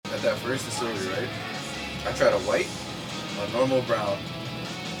at that first distillery, right? I tried a white, a normal brown.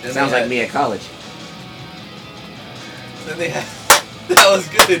 Then Sounds like me at college. Then they had... That was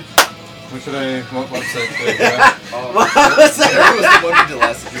good. What website? What's that? Whatever was the one we did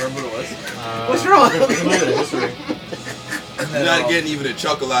last. Do you remember what it was? What's wrong? Look at the history. And You're then, not getting even a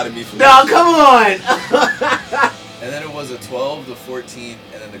chuckle out of me from No, come on. and then it was a 12, the 14,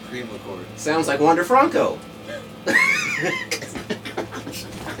 and then the cream liqueur. Sounds like Wander Franco.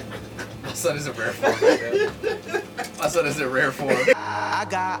 My son is a rare form, man. My son is a rare form. I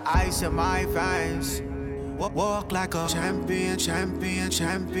got ice in my veins. Walk like a champion, champion,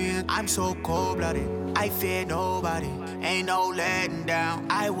 champion. I'm so cold-blooded, I fear nobody. Ain't no letting down,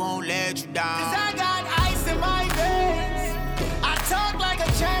 I won't let you down. 'Cause I got ice in my veins. I talk like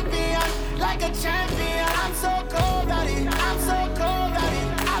a champion, like a champion. I'm so cold-blooded, I'm so cold-blooded.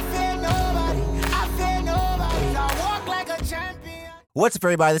 I fear nobody, I fear nobody. I walk like a champion. What's up,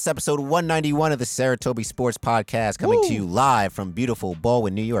 everybody? This is episode 191 of the Saratobi Sports Podcast, coming to you live from beautiful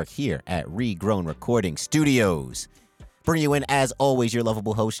Baldwin, New York, here at Regrown Recording Studios. Bring you in, as always, your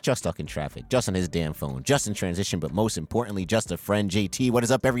lovable host, just stuck in traffic, just on his damn phone, just in transition, but most importantly, just a friend, JT. What is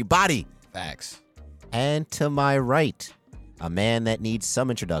up, everybody? Facts. And to my right, a man that needs some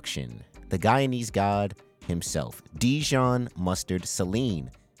introduction, the Guyanese god himself, Dijon Mustard Celine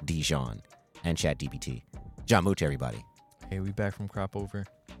Dijon, and ChatGPT. John Mooch, everybody. Hey, we back from crop over.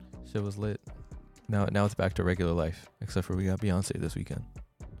 Shit was lit. Now it's back to regular life, except for we got Beyonce this weekend.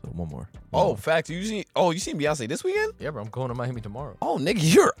 So one more. Oh, facts. You seen Beyonce this weekend? Yeah, bro. I'm going to Miami tomorrow. Oh, nigga,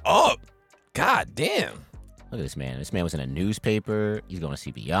 you're up. God damn. Look at this man. This man was in a newspaper. He's going to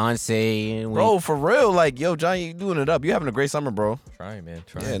see Beyonce. Bro, for real. Like, yo, John, you doing it up. You having a great summer, bro. Trying, man.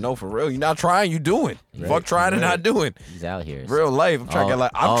 Trying. Yeah, no, for real. You're not trying, you doing. Right, Fuck trying and right. not doing. He's out here. Real life. I'm trying to get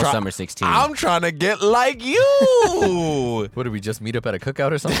like all summer 16. I'm trying to get like you. What, did we just meet up at a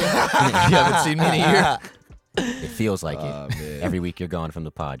cookout or something? You haven't seen me in a year? It feels like it. Man. Every week you're gone from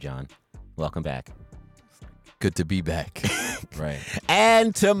the pod, John. Welcome back. Good to be back. Right.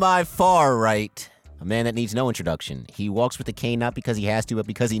 And to my far right, a man that needs no introduction. He walks with a cane not because he has to, but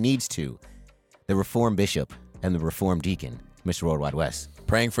because he needs to. The Reformed Bishop and the Reformed Deacon, Mr. Worldwide West.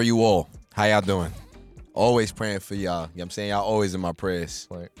 Praying for you all. How y'all doing? Always praying for y'all. You know what I'm saying? Y'all always in my prayers.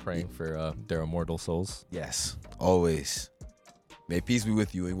 Praying for their immortal souls. Yes. Always. May peace be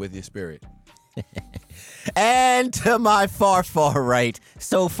with you and with your spirit. And to my far, far right,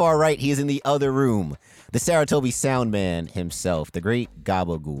 so far right, he is in the other room. The Saratobi sound man himself, the great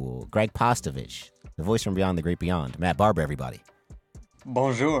Gabagool, Greg Postovich, the voice from Beyond the Great Beyond. Matt Barber, everybody.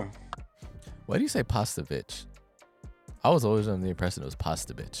 Bonjour. Why do you say pasta bitch? I was always under the impression it was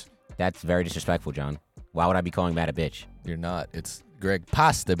pasta bitch. That's very disrespectful, John. Why would I be calling Matt a bitch? You're not. It's Greg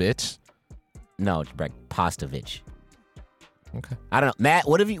Pasta bitch. No, it's Greg Postovich. Okay. I don't know. Matt,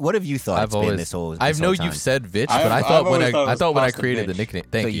 what have you thought I've it's been always, this whole I know time? you've said bitch, I've- but I I've thought when always thought it I was thought when I pasta created the bitch. nickname. So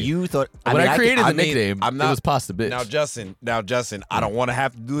Thank you. you thought When I created the I mean, nickname, I'm it not- was pasta bitch. Now, Justin, I don't want to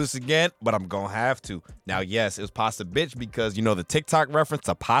have to do this again, but I'm going to have to. Now, yes, it was pasta bitch because, you know, the TikTok reference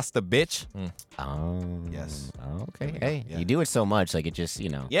to pasta bitch. Oh. Yes. Oh, okay. Hey, Yeah. you do it so much, like it just, you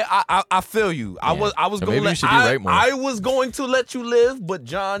know. Yeah, I feel you. I was So going maybe you should be right more. I was going to let you live, but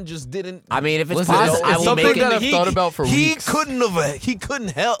John just didn't. I mean, if it's Listen, possible, it's I will something make it. that I've thought about for weeks. He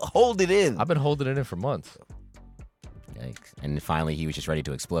couldn't hold it in. I've been holding it in for months. Yikes. And finally, he was just ready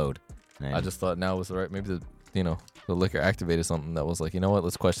to explode. And I just thought now was the right. Maybe the liquor activated something that was like, you know what?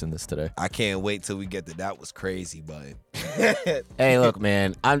 Let's question this today. I can't wait till we get to that was crazy, but Hey, look,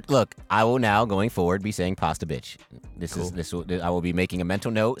 man. I will now, going forward, be saying pasta bitch. I will be making a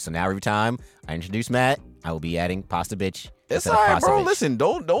mental note. So now every time I introduce Matt, I will be adding pasta bitch. it's instead all of right, pasta bro. bitch. Listen,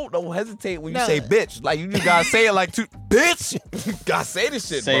 don't hesitate when you No. say bitch. Like you just gotta say it like bitch. You gotta say this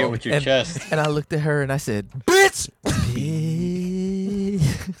shit, Say bro. it with your chest. And I looked at her and I said, bitch.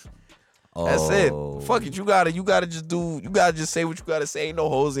 Oh. That's it. Fuck it. You gotta just say what you gotta say. Ain't no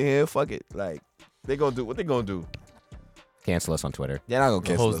hoes in here. Fuck it. Like they gonna do what they gonna do. Cancel us on Twitter. They're not gonna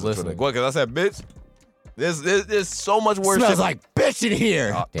cancel hoes us. listening. What? Because I said bitch. There's so much worse. Smells shit. like bitch in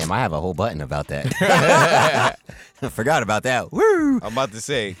here. Damn, I have a whole button about that. Forgot about that. Woo. I'm about to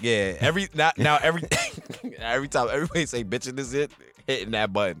say, yeah. Every time everybody say bitch in this hitting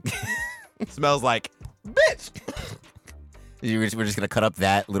that button. Smells like bitch. We're just gonna cut up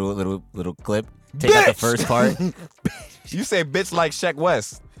that little clip. Take out the Bitch! first part. You say bitch like Sheck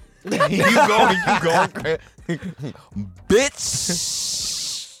West. you going, bitch.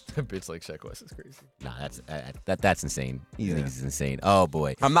 bitch like Shaq West is crazy. Nah, that's insane. You think it's insane? Oh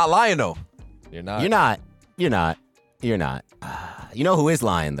boy. I'm not lying though. You're not. You're not. You know who is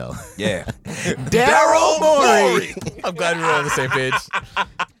lying though? Yeah. Daryl Morey. I'm glad we're all on the same page.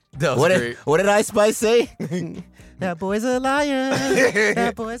 That was great. What did Ice Spice say? That boy's a liar.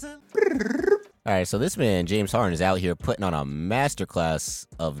 That boy's a... All right, so this man, James Harden, is out here putting on a masterclass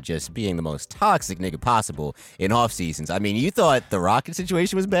of just being the most toxic nigga possible in off seasons. I mean, you thought the Rocket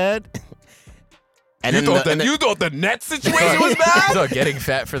situation was bad? And You thought the Nets situation was You bad? thought getting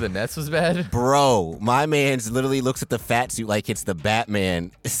fat for the Nets was bad? Bro, my man's literally looks at the fat suit like it's the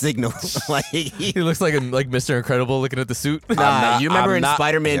Batman signal. Like He looks like Mr. Incredible looking at the suit. Nah, you remember I'm in not-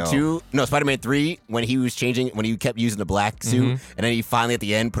 Spider-Man yo. 2? No, Spider-Man 3, when he was changing, when he kept using the black suit, and then he finally at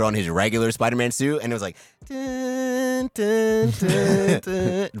the end put on his regular Spider-Man suit, and it was like, dun, dun, dun,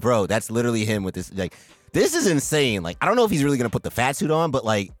 dun. Bro, that's literally him with this. Like, this is insane. Like, I don't know if he's really gonna put the fat suit on, but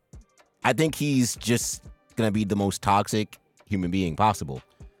like, I think he's just gonna be the most toxic human being possible.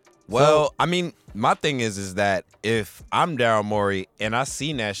 Well, I mean, my thing is that if I'm Daryl Morey and I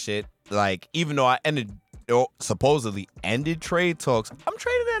seen that shit, like, even though I supposedly ended trade talks, I'm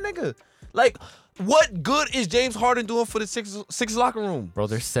trading that nigga. Like, what good is James Harden doing for the Sixers locker room? Bro,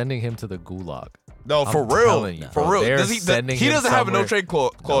 they're sending him to the gulag. No, I'm for real. telling you, For bro. real. They're Does he sending him doesn't have a no somewhere. trade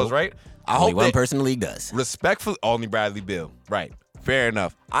clause, Nope. right? I Only hope one that, person in the league does. respectfully, only Bradley Beal. Right. Fair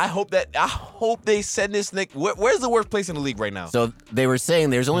enough. I hope they send this nigga. Where's the worst place in the league right now? So they were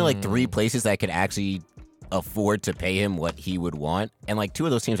saying there's only like 3 places that could actually afford to pay him what he would want, and like 2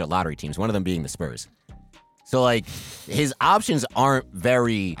 of those teams are lottery teams, one of them being the Spurs. So like his options aren't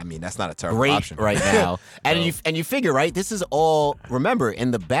very I mean, that's not a terrible great option. right now. And you figure, right, this is all, remember,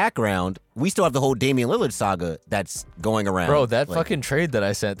 in the background, we still have the whole Damian Lillard saga that's going around. Bro, that Like, fucking trade that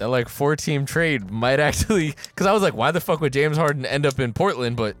I sent, that like 4-team trade might actually, because I was like, why the fuck would James Harden end up in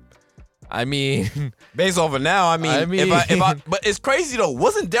Portland? But I mean, Based off of now, I mean, if I but it's crazy though.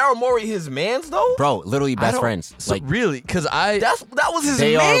 Wasn't Daryl Morey his man's though? bro, literally I best don't- friends. So Like, really, because that was his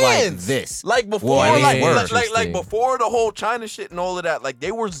they man's. are like this. Like before, Well, at least like, were. like before the whole China shit and all of that. Like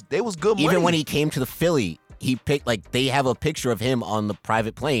they was good money. even when he came to the Philly, he picked, like, they have a picture of him on the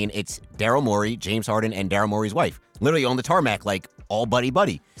private plane. It's Daryl Morey, James Harden, and Daryl Morey's wife, literally on the tarmac, like all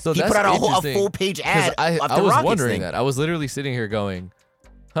buddy. So he that's put out a interesting, full page 'cause ad. I of the was Rockets wondering thing. that. I was literally sitting here going,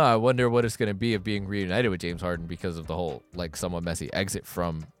 I wonder what it's going to be of being reunited with James Harden because of the whole, like, somewhat messy exit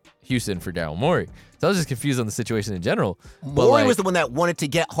from Houston for Daryl Morey. So I was just confused on the situation in general. But Morey like, was the one that wanted to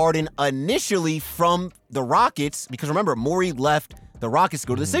get Harden initially from the Rockets, because remember, Morey left the Rockets to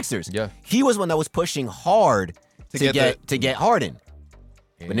go to the Sixers. Yeah. He was one that was pushing hard to get get Harden.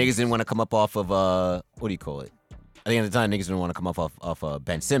 But niggas didn't want to come up off of what do you call it? I think at the time niggas didn't want to come up off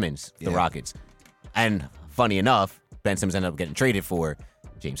Ben Simmons, the Yeah. Rockets. And funny enough, Ben Simmons ended up getting traded for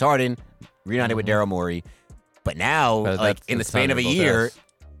James Harden, reunited with Daryl Morey. But now, like, in the span of a year,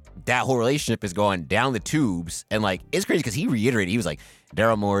 that whole relationship is going down the tubes. And like, it's crazy because he reiterated, he was like,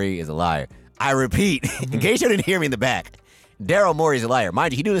 Daryl Morey is a liar. I repeat, in case you didn't hear me in the back, Daryl Morey is a liar.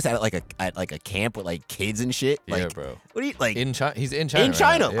 Mind you, he do this at like a camp with like kids and shit. Yeah, Like, bro. what do you like In China, he's in China. in right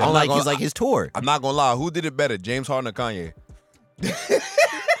China now, yeah. on like gonna- his tour? I'm not gonna lie. Who did it better, James Harden or Kanye?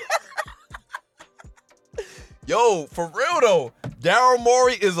 Yo, for real though, Daryl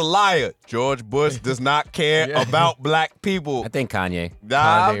Morey is a liar. George Bush does not care Yeah. about black people. I think Kanye.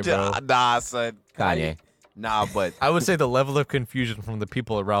 Nah, son. Kanye. Nah, but I would say the level of confusion from the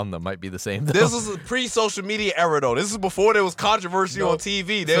people around them might be the same. Though. this is a pre-social media era though. This is before there was controversy on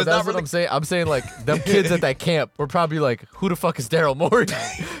TV. So There's that's not what really I'm saying. I'm saying like them kids at that camp were probably like, "Who the fuck is Daryl Morey?"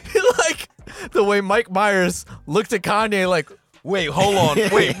 Like the way Mike Myers looked at Kanye, like, Wait, hold on.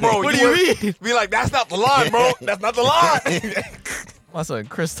 Wait, bro. What do you mean? Be like, that's not the line, bro. That's not the line. my son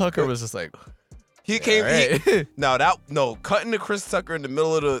Chris Tucker was just like, He came. right. Cutting to Chris Tucker in the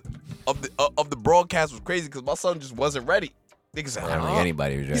middle of the broadcast was crazy because my son just wasn't ready. Nigga said, I don't think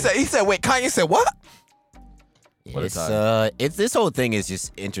anybody was ready. He said, wait, Kanye said what? What a It's this whole thing is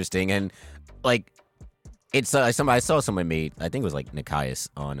just interesting, and like it's I saw someone made, I think it was like Nikias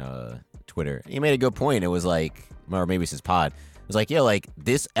on Twitter. He made a good point. It was like, or maybe it's his pod. It was like, yeah, like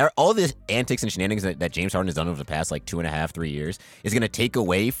this, all this antics and shenanigans that James Harden has done over the past like 2.5, 3 years is gonna take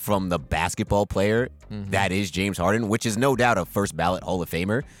away from the basketball player that is James Harden, which is no doubt a first ballot Hall of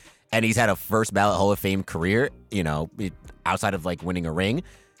Famer, and he's had a first ballot Hall of Fame career. You know, outside of like winning a ring.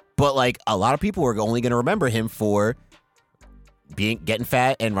 But like a lot of people are only going to remember him for getting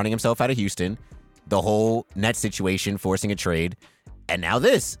fat and running himself out of Houston, the whole Nets situation, forcing a trade, and now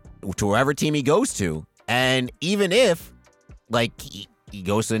this to wherever team he goes to. And even if like he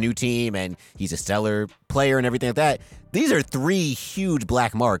goes to a new team and he's a stellar player and everything like that, these are 3 huge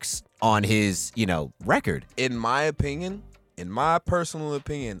black marks on his, record. In my opinion, in my personal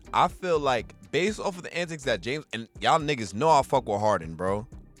opinion, I feel like based off of the antics that James and y'all niggas know I fuck with Harden, bro.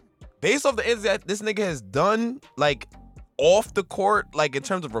 Based off the antics that this nigga has done, like off the court, like in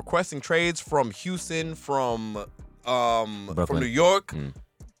terms of requesting trades from Houston, from New York,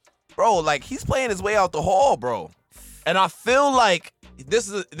 bro, like he's playing his way out the hall, bro. And I feel like this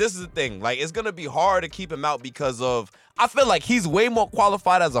is the thing. Like it's gonna be hard to keep him out because of I feel like he's way more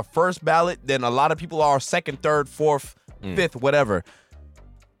qualified as a first ballot than a lot of people are second, third, fourth, fifth, whatever.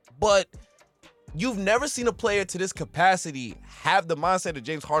 But you've never seen a player to this capacity have the mindset of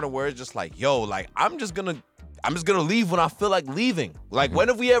James Harden where it's just like, yo, like I'm just gonna leave when I feel like leaving. Like when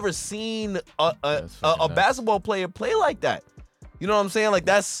have we ever seen a basketball player play like that? You know what I'm saying? Like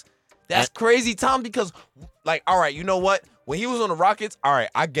that's crazy, Tom, because like, all right, you know what? When he was on the Rockets, all right,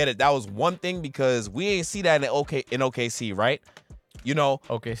 I get it. That was one thing because we ain't see that in OKC, right? You know?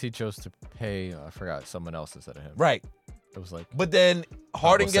 OKC chose to pay, I forgot, someone else instead of him. Right. It was like, but then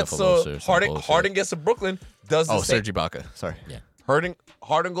Harden gets to Brooklyn, does the same. Serge Ibaka. Sorry. Yeah.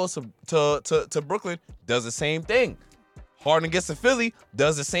 Harden goes to Brooklyn, does the same thing. Harden gets to Philly,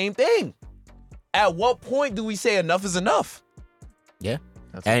 does the same thing. At what point do we say enough is enough? Yeah.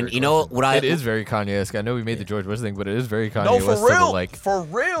 That's a And great you know question. what It is very Kanye-esque. I know we made the George Bush thing, but it is very Kanye No, West. for to the, real. like, For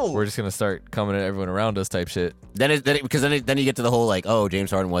real. we're just gonna start coming at everyone around us type shit. Then you get to the whole like, oh,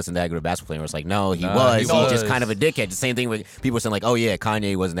 James Harden wasn't that good a basketball player. It's like, no, he Nah, was. he He's just was. kind of a dickhead. The same thing with people saying like, oh yeah,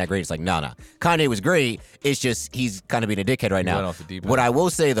 Kanye wasn't that great. It's like, no. Kanye was great. It's just he's kind of being a dickhead right He now. went off the deep What end. I will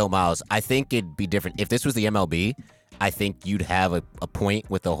say though, Miles, I think it'd be different if this was the MLB. I think you'd have a point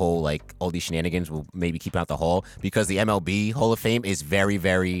with the whole like all these shenanigans will maybe keep out the hall because the MLB Hall of Fame is very,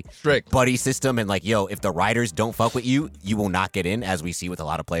 very Strict. buddy system and like, yo, if the writers don't fuck with you, you will not get in, as we see with a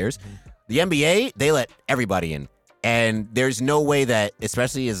lot of players. The NBA, they let everybody in. And there's no way that,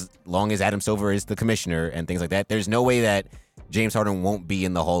 especially as long as Adam Silver is the commissioner and things like that, there's no way that James Harden won't be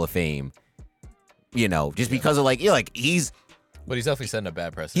in the Hall of Fame. You know, just because of like, you know, like But he's definitely setting a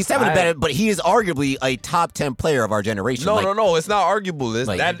bad precedent. he's having a better, but he is arguably a top 10 player of our generation. No, Like, no, it's not arguable. It's,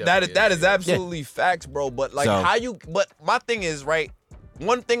 Like- that is absolutely facts, bro. But like So- but my thing is, right,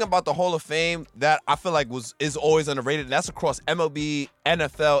 one thing about the Hall of Fame that I feel like is always underrated, and that's across MLB,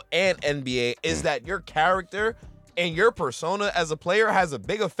 NFL, and NBA, is that your character and your persona as a player has a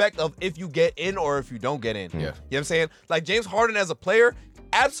big effect of if you get in or if you don't get in. Yeah. You know what I'm saying? Like James Harden as a player,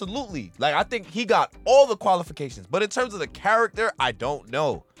 absolutely. Like I think he got all the qualifications. But in terms of the character, I don't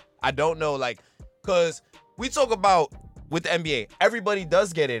know. Like, cause we talk about with the NBA, everybody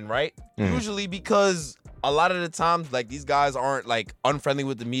does get in, right? Usually because a lot of the times, like these guys aren't like unfriendly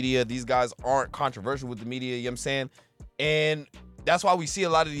with the media. These guys aren't controversial with the media, you know what I'm saying? And that's why we see a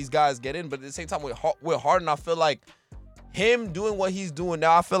lot of these guys get in. But at the same time, with Harden, I feel like him doing what he's doing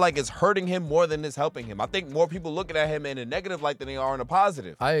now, I feel like it's hurting him more than it's helping him. I think more people looking at him in a negative light than they are in a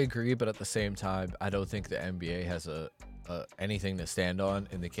positive. I agree, but at the same time, I don't think the NBA has anything to stand on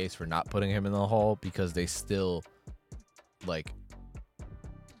in the case for not putting him in the hall because they still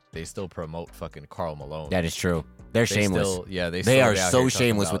promote fucking Karl Malone. that is true. They're shameless. They Are so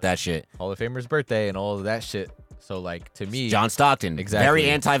shameless with that shit. Hall of Famer's birthday and all of that shit. So like to me, John Stockton, Exactly. very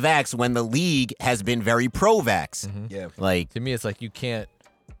anti-vax when the league has been very pro-vax. Yeah. Like, to me, it's like you can't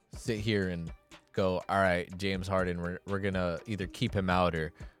sit here and go, all right, James Harden, we're gonna either keep him out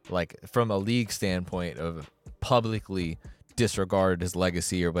or like from a league standpoint of publicly disregard his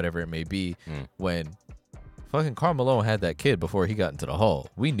legacy or whatever it may be. When fucking Karl Malone had that kid before he got into the hall,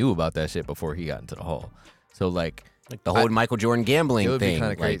 we knew about that shit before he got into the hall. So like the whole Michael Jordan gambling it would thing. be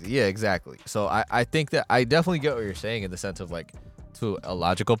kind of like, crazy. Yeah, exactly. So I think that I definitely get what you're saying in the sense of like to a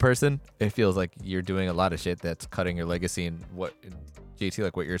logical person, it feels like you're doing a lot of shit that's cutting your legacy and what JT,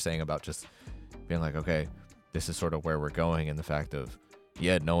 like what you're saying about just being like, okay, this is sort of where we're going and the fact of,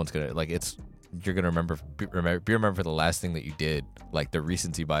 yeah, no one's gonna like you're gonna be remembered for the last thing that you did, like the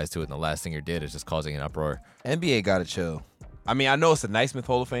recency bias to it, and the last thing you did is just causing an uproar. NBA gotta chill. I mean, I know it's the Naismith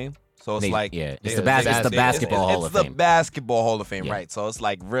Hall of Fame, so it's like it's the basketball Hall of Fame. It's the basketball Hall of Fame, Yeah. right? So it's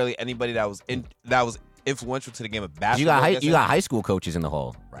like really anybody that was influential to the game of basketball. You got high school coaches in the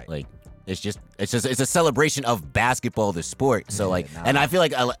hall, Right. Like it's a celebration of basketball, the sport. So and I feel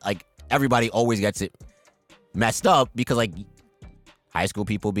like everybody always gets it messed up because like high school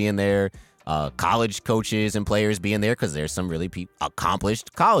people being there, college coaches and players being there because there's some really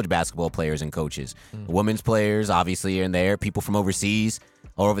accomplished college basketball players and coaches. Women's players obviously are in there. People from overseas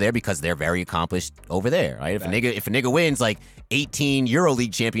are over there because they're very accomplished over there, right? If a nigga wins like 18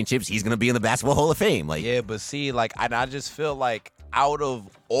 EuroLeague championships, he's gonna be in the Basketball Hall of Fame. Like, Yeah, but see, like, I just feel like out of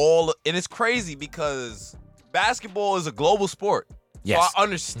all, and it's crazy because basketball is a global sport. Yes. So I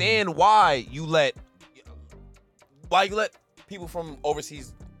understand why you let people from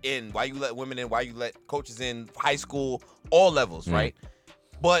overseas in, why you let women in, why you let coaches in, high school, all levels, right?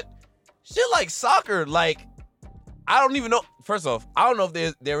 But shit like soccer, like, I don't even know. First off, I don't know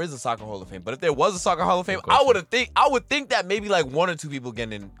if there is a soccer Hall of Fame, but if there was a soccer Hall of Fame, I would think that maybe like one or two people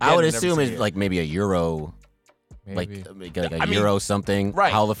getting in. I would assume it's like maybe a Euro, Maybe. like a Euro something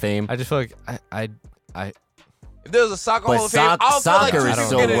Hall of Fame. I just feel like I if there's a soccer But Hall of Fame, I feel soccer like is two so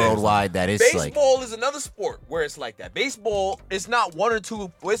people get in. worldwide that it's like. Baseball is another sport where it's like that. Baseball, it's not one or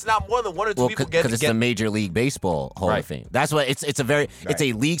two. It's not more than one or two people get. Because it's the Major League Baseball Hall Right. of Fame. That's what it's a very it's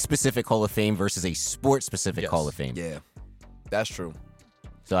a league specific Hall of Fame versus a sport specific Hall of Fame. Yeah, that's true.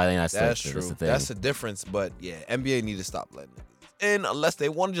 So I think That's true. true. The thing. That's the difference. But yeah, NBA need to stop letting niggas in unless they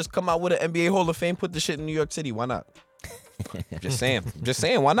want to just come out with an NBA Hall of Fame, put the shit in New York City. Why not? Just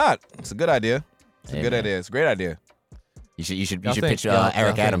saying. Why not? It's a good idea. It's a good idea. It's a great idea. You should Y'all pitch think-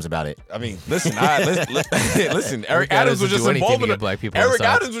 Eric y'all Adams about it. I mean, listen. Listen. Eric Adams was just do anything to involved in get black people Eric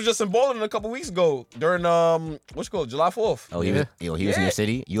inside. Adams was just involved in a couple weeks ago during what's it called, July 4th. Oh, he was in your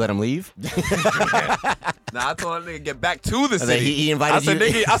city. You let him leave. Nah, I told that nigga get back to the I said, city. he invited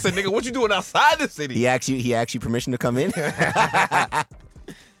you. I said, nigga, what you doing outside the city? He asked you permission to come in.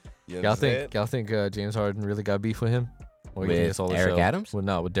 You know what I'm Y'all think James Harden really got beef with him? Or you With think it's all a Eric show? Adams? With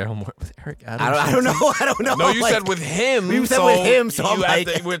Daryl Morey. With Eric Adams? I don't know. No, you Like, said with him. You said with him, so I'm you like,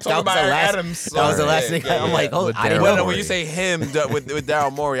 have to- we're that talking was about the Eric last- Adams. that was the last thing. I'm like, oh, With I didn't Daryl know. When Morey. you say him with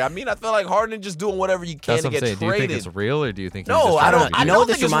Daryl Morey, I mean, I feel like Harden just doing whatever you can That's to what I'm get saying. Do you traded. think it's real or do you think he's No, just I trying don't. to be You I know don't what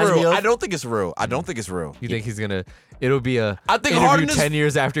this think it's reminds me real. of? I don't think it's real. I don't think it's real. You think he's gonna? It'll be a I think interview Harden is- 10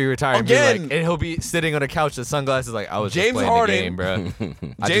 years after he retires. Again- And he'll be sitting on a couch with sunglasses, like I was James just playing Harden- the game, bro.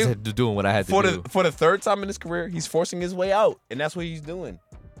 I James- just had to doing what I had to For do. the third time in his career, he's forcing his way out, and that's what he's doing.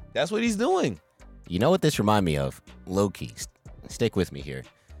 That's what he's doing. You know what this remind me of? Low key. Stick with me here.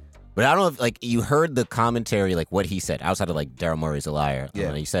 But I don't know if like you heard the commentary, like what he said outside of like Daryl Morey's a liar.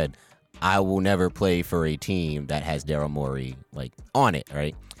 Yeah. He said, "I will never play for a team that has Daryl Morey like on it."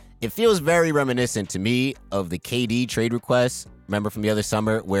 Right? It feels very reminiscent to me of the KD trade request. Remember from the other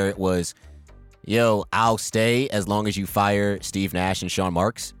summer where it was, "Yo, I'll stay as long as you fire Steve Nash and Sean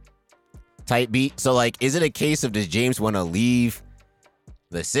Marks." Type beat. So like, is it a case of does James want to leave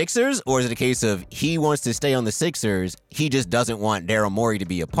the Sixers, or is it a case of he wants to stay on the Sixers, he just doesn't want Daryl Morey to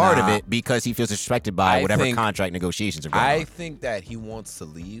be a part of Nah. it because he feels disrespected by I whatever think- contract negotiations are going I on? think that he wants to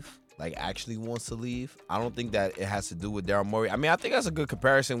leave, like actually wants to leave. I don't think that it has to do with Daryl Morey. I mean, I think that's a good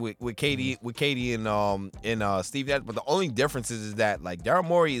comparison with KD and Steve Nash. But the only difference is that like Daryl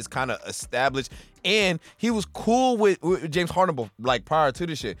Morey is kind of established, and he was cool with James Harden like prior to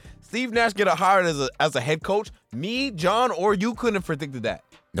this shit. Steve Nash get hired as a head coach. Me, John, or you couldn't have predicted that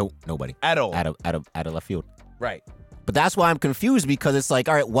Nope, nobody. at all. Out of left field. Right. But that's why I'm confused because it's like,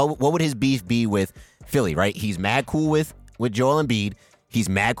 all right, what would his beef be with Philly, right? He's mad cool with Joel Embiid. He's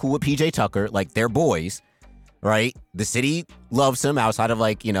mad cool with PJ Tucker, like they're boys, right? The city loves him outside of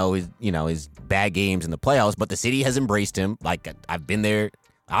like, his bad games in the playoffs, but the city has embraced him. Like I've been there.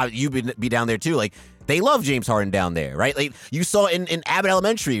 You've be down there too. Like they love James Harden down there, right? Like you saw in Abbott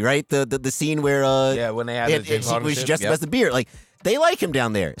Elementary, right? The scene where When they had the James Harden she shit. dressed up as the beer. Like they like him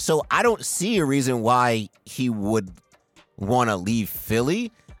down there. So I don't see a reason why he would want to leave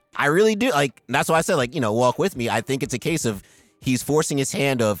Philly. I really do. Like that's why I said like, walk with me. I think it's a case of he's forcing his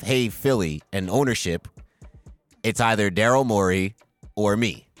hand of, hey, Philly and ownership. It's either Daryl Morey or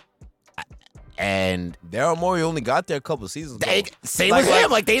me. And Daryl Morey only got there a couple seasons ago. same Like- with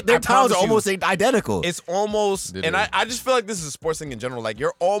him. Like their I times promise are you, almost identical. It's almost, It and is. I just feel like this is a sports thing in general. Like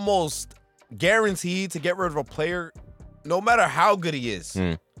you're almost guaranteed to get rid of a player, no matter how good he is,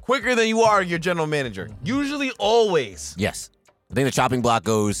 quicker than you are your general manager. Usually, always. Yes. I think the chopping block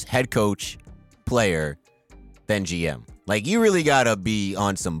goes head coach, player, then GM. Like, you really got to be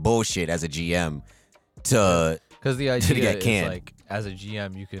on some bullshit as a GM to... Because the to idea get is canned. like, as a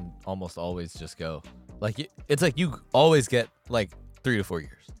GM, you can almost always just go. Like, it's like you always get like 3 to 4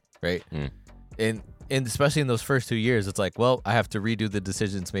 years, right? And especially in those first 2 years, it's like, well, I have to redo the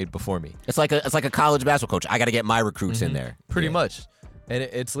decisions made before me. It's like a college basketball coach. I got to get my recruits in there. Pretty Yeah. much. And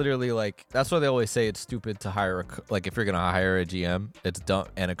it's literally like, that's why they always say it's stupid to hire, like if you're going to hire a GM, it's dumb,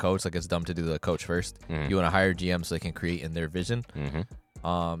 and a coach, like it's dumb to do the coach first. You want to hire GM so they can create in their vision.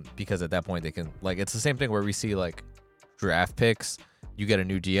 Because at that point they can, like, it's the same thing where we see like draft picks, you get a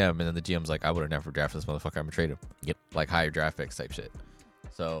new GM and then the GM's like, I would have never drafted this motherfucker, I'm gonna trade him. Yep. Like higher draft picks type shit.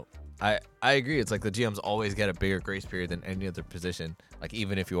 So I agree. It's like the GMs always get a bigger grace period than any other position. Like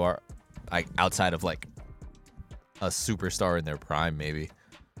even if you are like outside of like a superstar in their prime, maybe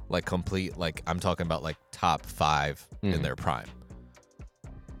like complete, like I'm talking about like top 5 in their prime.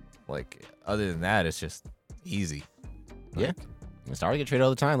 Like other than that, it's just easy. Yeah. Starting to get traded all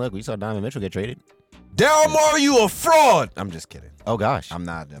the time. Look, we saw Donovan Mitchell get traded. Daryl Morey, you a fraud. I'm just kidding. Oh, gosh. I'm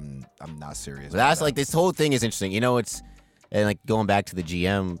not. I'm not serious. But that's like this whole thing is interesting. It's and like going back to the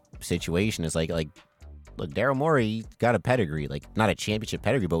GM situation. It's like look, Daryl Morey got a pedigree, like not a championship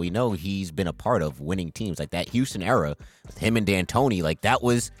pedigree, but we know he's been a part of winning teams like that Houston era with him and D'Antoni. Like that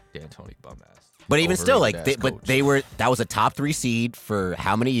was D'Antoni bum ass. But even still, like Overrated-ass they coach. were that was a top 3 seed for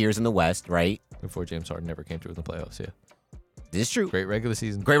how many years in the West, right? Before James Harden never came through in the playoffs. Yeah, This is true. great regular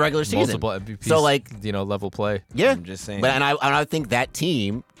season. Great regular season. Multiple MVPs. So, like- level play. Yeah, I'm just saying. but and I think that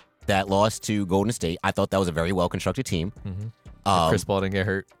team that lost to Golden State, I thought that was a very well constructed team. Chris Paul didn't get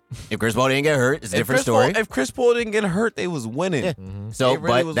hurt. If Chris Paul didn't get hurt, it's a If different Chris Paul- story. if Chris Paul didn't get hurt, they was winning. Yeah. Mm-hmm. So, They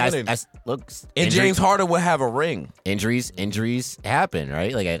really but was that's winning. look, And injury- James Harden would have a ring. injuries happen,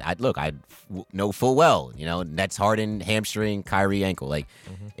 right? Like I know full well, Nets Harden hamstring, Kyrie ankle, like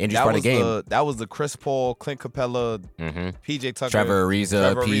injuries That part was of the game. that was the Chris Paul, Clint Capella, Mm-hmm. PJ Tucker, Trevor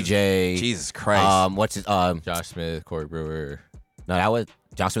Ariza, PJ. Jesus Christ. What's his Josh Smith, Corey Brewer. No, that was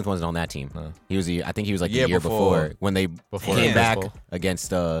Josh Smith wasn't on that team. No. He was I think he was like Year the year before. before when they Before came Chris back Paul. against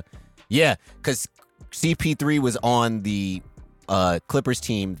because CP3 was on the Clippers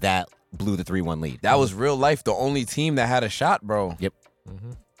team that blew the 3-1 lead. That was real life the only team that had a shot, bro. Yep.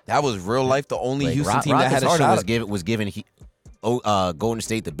 That was real life the only Like, Houston Ro- team that Rockets had a Harden shot. was given Golden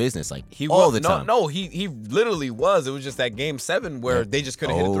State the business like He all was, the time. No, he literally was. It was just that game 7 where they just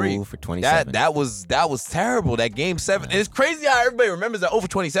couldn't hit a 3. 0 for 27. That was terrible. That game 7. And it's crazy how everybody remembers that over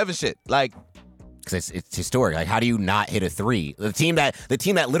 27 shit. Like, Because it's historic. Like, how do you not hit a 3? The team that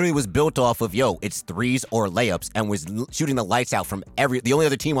literally was built off of it's threes or layups and was shooting the lights out from the only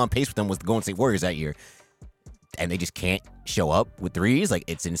other team on pace with them was the Golden State Warriors that year, and they just can't show up with threes. Like,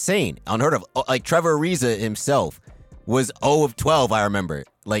 it's insane, unheard of. Like Trevor Ariza himself was 0 of 12. I remember.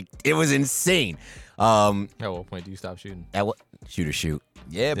 Like, it was insane. At what point do you stop shooting? At what shoot?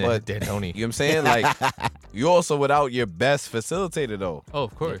 yeah, but D'Antoni. you know what I'm saying? Like, you also without your best facilitator though. Oh,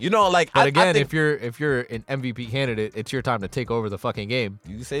 of course. Like, But I again, think if you're an MVP candidate, it's your time to take over the fucking game.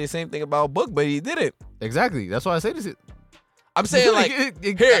 you can say the same thing about Book, but he didn't. Exactly. That's why I say this. I'm saying like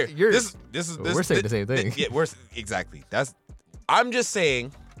here, You're- this is we're saying the same thing. Yeah, exactly. I'm just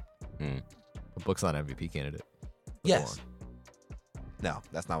saying. The Book's not an MVP candidate. But go Yes. on. No,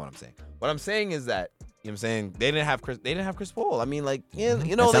 that's not what I'm saying. What I'm saying is that you know what I'm saying they didn't have Chris Paul. I mean, like you know,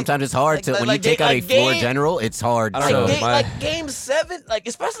 And like, sometimes it's hard like- when like you take game- out a like floor game- general. It's hard. I don't know. So, My- game 7, like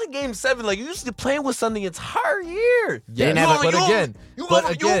especially game 7, like you used to playing with something the entire year. They didn't have but again, you but go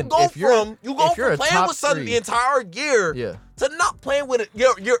again, from if you're playing a with top something 3, the entire year yeah, to not playing with it.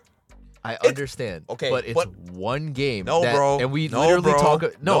 You're I understand. okay, but it's but- one game. No, bro. And we No, literally bro. talk.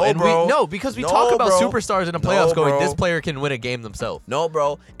 No, No, and bro. we because we No, talk about bro. superstars in the No, playoffs. Going, bro. this player can win a game themselves. No,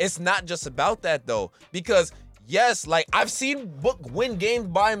 bro. It's not just about that though. Because yes, like I've seen Book win games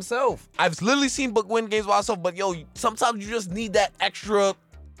by himself. I've literally seen Book win games by himself. But sometimes you just need that extra.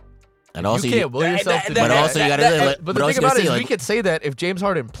 and also you can't will yourself to do but that. also you got to. But the thing about it is, we could say that if James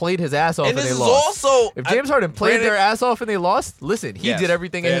Harden played his ass off And and this they is lost. also If James Harden played granted- their ass off and they lost, listen, he Yes, did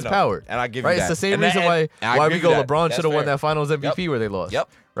everything in fair his enough. power. And I give you right? that. It's the same And reason that- and I why give we you go that. LeBron That's should have won fair. that Finals MVP where they lost. Yep.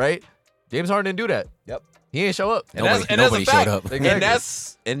 Right? James Harden didn't do that. Yep. He ain't show up. And that's Nobody a fact. showed up.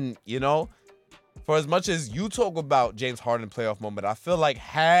 Exactly. And for as much as you talk about James Harden playoff moment, I feel like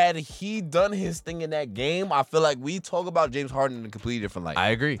had he done his thing in that game, I feel like we talk about James Harden in a completely different light. I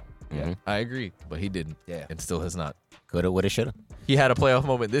agree. Mhm. I agree. But he didn't. Yeah. And still has not. Coulda, woulda, shoulda. He had a playoff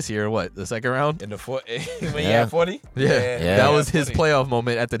moment this year, the second round? in the when he Yeah. had 40. Yeah. That was his 40. playoff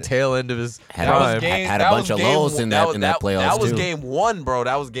moment at the tail end of his Had That was prime. game- game. had a that bunch was of game lulls one- in that playoffs That was too. game 1, bro.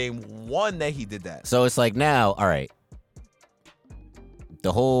 That was game 1 that he did that. So it's like now, all right.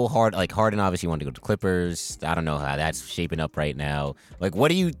 The whole Harden obviously wanted to go to Clippers. I don't know how that's shaping up right now. Like, what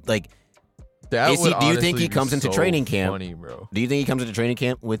do you like? That Is he- would do you think honestly he be comes into so training camp? Funny, bro. Do you think he comes into training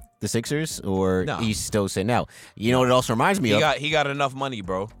camp with the Sixers, or No. he's still sitting out? You know what it also reminds me He of? got enough money,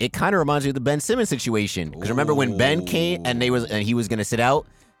 bro. It kind of reminds me of the Ben Simmons situation. Because remember when Ben came and he was gonna sit out,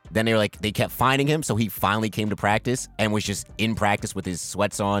 then they kept finding him, so he finally came to practice and was just in practice with his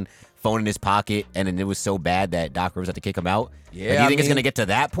sweats on, phone in his pocket, and then it was so bad that Doc Rivers had to kick him out. Yeah, Like, do you I think it's mean- gonna get to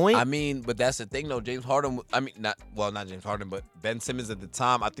that point? I mean, but that's the thing, though. James Harden, not James Harden, but Ben Simmons at the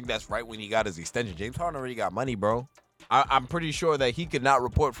time, I think that's right when he got his extension. James Harden already got money, bro. I'm pretty sure that he could not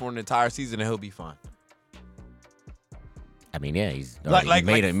report for an entire season and he'll be fine. I mean, yeah, he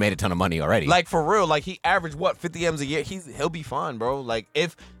made a ton of money already. Like, for real, like, he averaged, 50 M's a year? He'll be fine, bro. Like,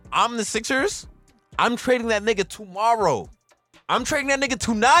 if I'm the Sixers, I'm trading that nigga tomorrow. I'm trading that nigga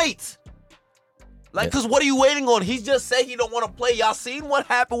tonight. Like, because what are you waiting on? He just said he don't want to play. Y'all seen what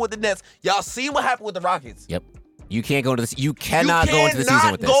happened with the Nets. Y'all seen what happened with the Rockets. Yep. You can't go into this. You cannot go into the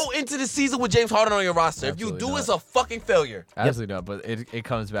season with this. Go into the season with James Harden on your roster. If you Absolutely do, not. it's a fucking failure. Absolutely not. But it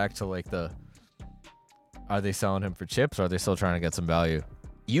comes back to like are they selling him for chips or are they still trying to get some value?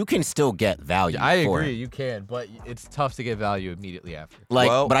 You can still get value. I for agree, him. you can, but it's tough to get value immediately after. Like,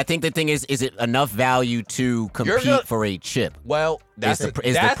 Well- but I think the thing is it enough value to compete gonna- for a chip? Well, that's the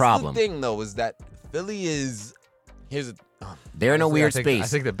that's problem. The thing, though, is that Philly is here's They're in a weird I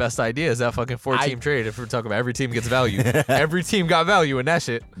space. think the best idea is that fucking 4-team trade. If we're talking about every team gets value, every team got value in that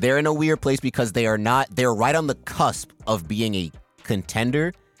shit. They're in a weird place because they're right on the cusp of being a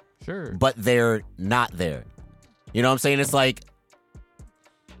contender, Sure, but they're not there. You know what I'm saying? It's like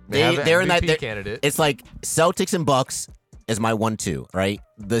have an they're in that MVP candidate. It's like Celtics and Bucks is my 1-2, right?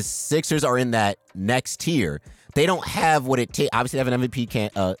 The Sixers are in that next tier. They don't have what it takes. Obviously, they have an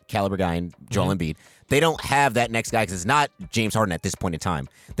MVP caliber guy in Joel Embiid. They don't have that next guy because it's not James Harden at this point in time.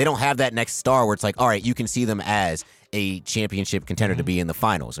 They don't have that next star where it's like, all right, you can see them as a championship contender to be in the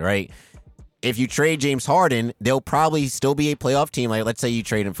finals, right? If you trade James Harden, they'll probably still be a playoff team. Like, let's say you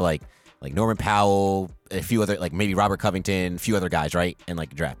trade him for like Norman Powell, a few other, like maybe Robert Covington, a few other guys, right? And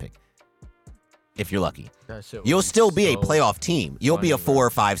like a draft pick. If you're lucky. That shit You'll would still be a so playoff team. You'll be a funny, 4 or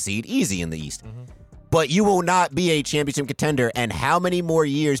 5 seed, easy in the East. But you will not be a championship contender. And how many more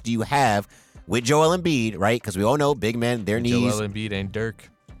years do you have with Joel Embiid, right? Because we all know big men, their knees, Joel Embiid ain't Dirk.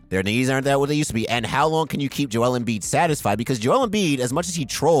 their knees aren't that what they used to be. And how long can you keep Joel Embiid satisfied? Because Joel Embiid, as much as he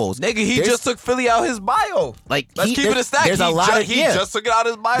trolls, nigga. He there's- just took Philly out his bio. like Let's keep it a stack. There's a He lot of he just took it out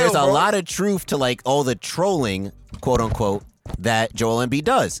his bio. There's a bro. lot of truth to like all the trolling, quote unquote, that Joel Embiid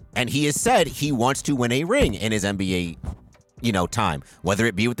does. And he has said he wants to win a ring in his NBA, time, whether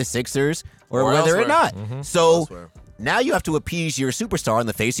it be with the Sixers or whether or elsewhere. not. So Elsewhere. now you have to appease your superstar in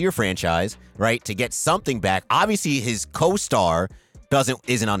the face of your franchise, right, to get something back. Obviously, his co-star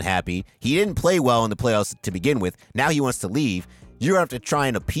isn't unhappy. He didn't play well in the playoffs to begin with. Now he wants to leave. You're gonna have to try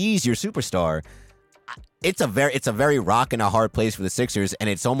and appease your superstar. It's a very rock and a hard place for the Sixers, and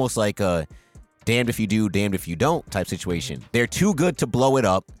it's almost like a damned if you do, damned if you don't type situation. They're too good to blow it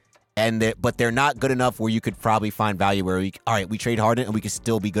up, but they're not good enough where you could probably find value where we trade Harden and we could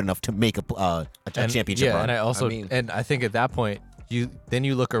still be good enough to make a championship Yeah, run. and I think at that point, you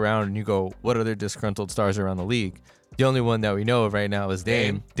look around and you go, what other disgruntled stars around the league? The only one that we know of right now is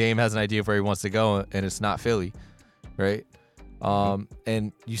Dame. Dame has an idea of where he wants to go, and it's not Philly, right?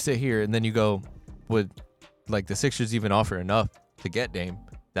 And you sit here and then you go, would like the Sixers even offer enough to get Dame?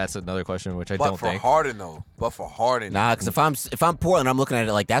 That's another question, which I But don't for think. Harden though. But for Harden. Nah, because if I'm Portland, I'm looking at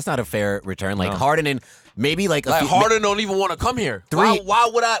it like that's not a fair return. Like No. Harden and maybe like Harden don't even want to come here. Why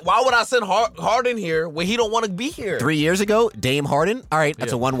would I send Harden here when he don't want to be here? 3 years ago, Dame Harden. All right,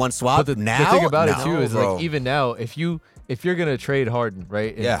 that's Yeah. a 1-1 swap. But the now, thing about no. it too is bro. like even now, if you're gonna trade Harden,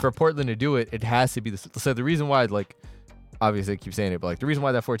 right? And Yeah. for Portland to do it, it has to be this. So the reason why, like, obviously I keep saying it, but like the reason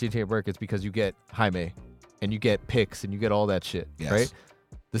why that 14 can't work is because you get Jaime, and you get picks, and you get all that shit, Yes. right?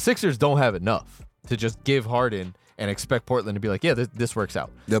 The Sixers don't have enough to just give Harden and expect Portland to be like, yeah, this works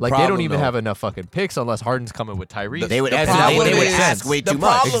out. The Like they don't problem, even though- have enough fucking picks unless Harden's coming with Tyrese. They would The ask, problem they would is- ask way the too much.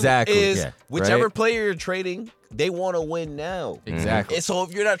 problem Exactly. is Yeah. whichever Right? player you're trading, they want to win now. Exactly. And so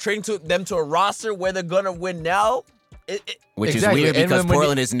if you're not trading them to a roster where they're gonna win now, Which Exactly. is weird And because when you-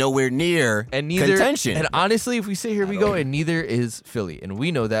 Portland is nowhere near and neither contention. And honestly, if we sit here, we go, and neither is Philly, and we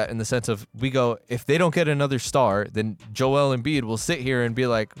know that in the sense of we go, if they don't get another star, then Joel Embiid will sit here and be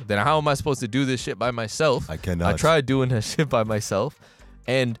like, then how am I supposed to do this shit by myself? I cannot. I tried doing that shit by myself,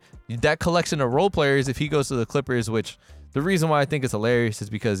 and that collection of role players, if he goes to the Clippers, which the reason why I think it's hilarious is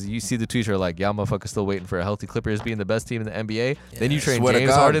because you see the tweets are like, y'all motherfuckers still waiting for a healthy Clippers being the best team in the NBA. Then you train swear to James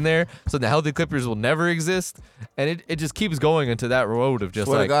God. Harden there, so the healthy Clippers will never exist, and it just keeps going into that road of just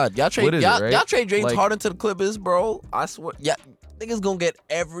Swear like, to God, y'all trade what is it, right? y'all trade James Like- Harden to the Clippers, bro. I swear, yeah, niggas gonna get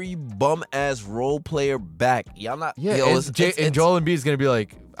every bum ass role player back. Y'all not, Yeah, yo, and, it's- and Joel Embiid is gonna be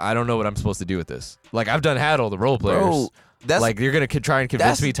like, I don't know what I'm supposed to do with this. Like I've had all the role players. Bro, that's like you're gonna try and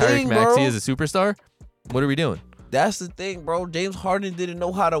convince that's me the Tyreke thing, Maxey bro. is a superstar. What are we doing? That's the thing, bro. James Harden didn't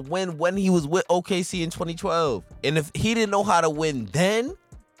know how to win when he was with OKC in 2012. And if he didn't know how to win then,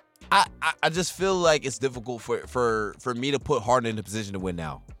 I just feel like it's difficult for me to put Harden in the position to win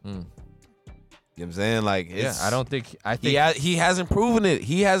now. You know what I'm saying? Like, it's, I think he hasn't proven it.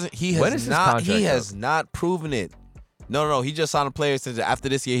 He has When is his not contract he has up? not proven it. No. He just signed a player since after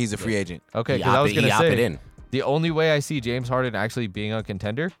this year he's a free agent. okay. He Because I was opted gonna in. say the only way I see James Harden actually being a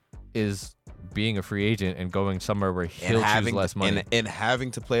contender is being a free agent and going somewhere where he'll choose less money. And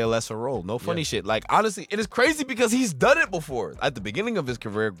having to play a lesser role. No funny shit. Like, honestly, it is crazy because he's done it before. At the beginning of his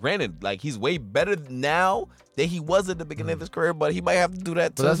career, granted, like, he's way better now than he was at the beginning of his career, but he might have to do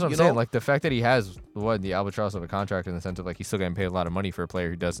that too. But that's what I'm saying. Like, the fact that he has, the albatross of a contract in the sense of, like, he's still getting paid a lot of money for a player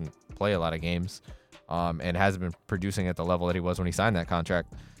who doesn't play a lot of games and hasn't been producing at the level that he was when he signed that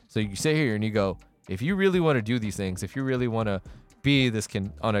contract. So you sit here and you go, if you really want to do these things, if you really want to be this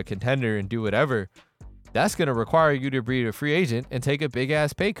on a contender and do whatever, that's going to require you to be a free agent and take a big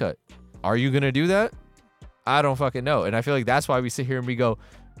ass pay cut. Are you going to do that? I don't fucking know. And I feel like that's why we sit here and we go,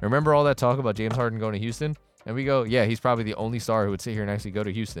 remember all that talk about James Harden going to Houston? And we go, yeah, he's probably the only star who would sit here and actually go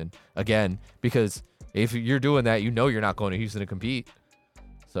to Houston again, because if you're doing that, you know you're not going to Houston to compete.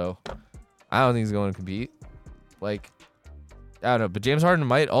 So I don't think he's going to compete. Like, I don't know, but James Harden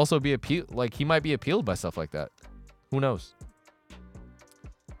might also be he might be appealed by stuff like that. Who knows?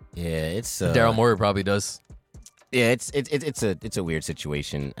 Yeah, it's Daryl Morey probably does. Yeah, it's a weird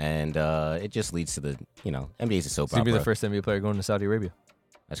situation, and it just leads to the NBA's a soap He's gonna be opera. the first NBA player going to Saudi Arabia.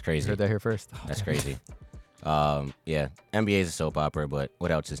 That's crazy. You heard that here first. That's crazy. Yeah, NBA's a soap opera, but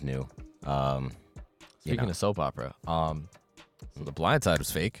what else is new? Speaking of soap opera, so The Blind Side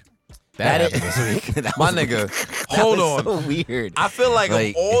was fake. That happened this week. that My was- nigga, that hold was on. So weird. I feel like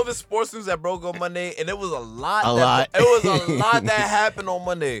Like- of all the sports news that broke on Monday, and it was a lot. A It was a lot that happened on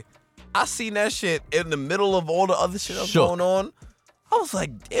Monday. I seen that shit in the middle of all the other shit that was Shook. going on. I was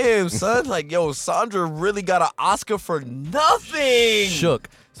like, damn, son. Like, yo, Sandra really got an Oscar for nothing. Shook.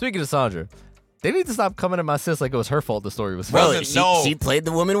 Speaking of Sandra, they need to stop coming at my sis like it was her fault the story was fake. Bro, Wasn't- no. she played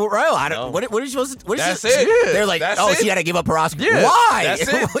the woman with Royal. No. What are you supposed to? What is That's this? it. They're like, That's oh, it. she had to give up her Oscar. Yeah, Why? that's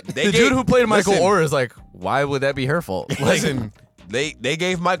it. They The gave- dude who played Michael listen. Orr is like, why would that be her fault? Like, Listen, they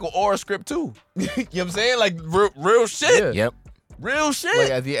gave Michael Orr a script too. You know what I'm saying? Like real shit. Yeah. Yep. Real shit. like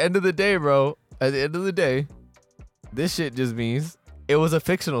at the end of the day, bro, at the end of the day, this shit just means it was a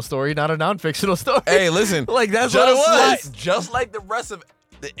fictional story, not a non-fictional story. Hey, listen. Like, that's just what it was. Like, just like the rest of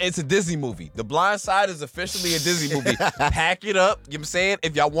it's a Disney movie. The Blind Side is officially a Disney movie. Pack it up. You know what I'm saying?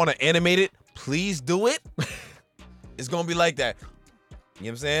 If y'all want to animate it, please do it. It's going to be like that. You know what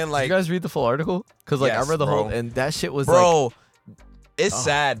I'm saying? Did Like, you guys read the full article? Because like Yes, I read the bro. whole, and that shit was like, bro, it's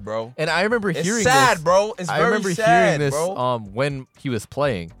sad, bro. and I remember It's hearing sad, this. bro. It's I very remember sad, hearing this bro. when he was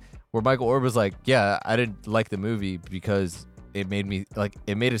playing, where Michael Orr was like, "Yeah, I didn't like the movie because it made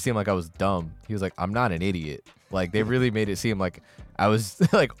it seem like I was dumb." He was like, "I'm not an idiot." Like they really made it seem like I was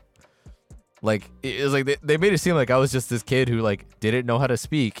like it was like they made it seem like I was just this kid who like didn't know how to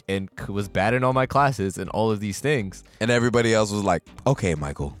speak and was bad in all my classes and all of these things. And everybody else was like, okay,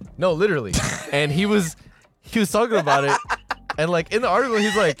 Michael. No, literally. And he was talking about it, and like in the article,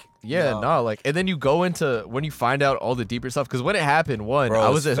 he's like, "Yeah, no, like." And then you go into when you find out all the deeper stuff, because when it happened, Bro, I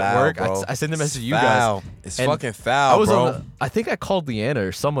was it's at foul, work. bro. I sent the message to you Foul. guys. It's and fucking foul, I was bro. I think I called Leanna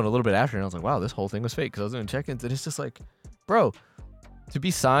or someone a little bit after, and I was like, "Wow, this whole thing was fake." Because I was doing check-ins, and it's just like, bro, to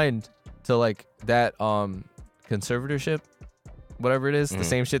be signed to like that conservatorship, whatever it is, the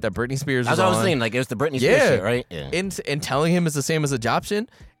same shit that Britney Spears was That's what I was on. saying. Like, it was the Britney Spears Yeah. shit, right? Yeah. And telling him it's the same as adoption,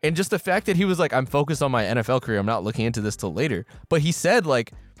 and just the fact that he was like, I'm focused on my NFL career, I'm not looking into this till later. But he said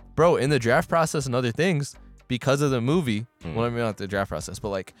like, bro, in the draft process and other things, because of the movie, well, I mean not the draft process, but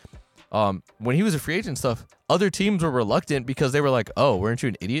like when he was a free agent and stuff, other teams were reluctant because they were like, oh, weren't you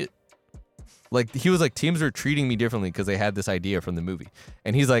an idiot? Like he was like, teams were treating me differently because they had this idea from the movie.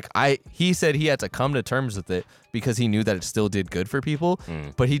 And he's like, he said he had to come to terms with it because he knew that it still did good for people,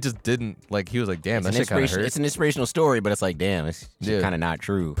 but he just didn't, like, he was like, damn, It's that an shit kind of inspiration. hurt. It's an inspirational story, but it's like, damn, it's Yeah. kind of not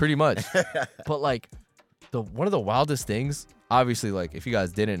true. Pretty much. But like one of the wildest things, obviously, like if you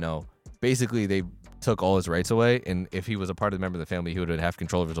guys didn't know, basically they took all his rights away, and if he was a part of the member of the family, he would have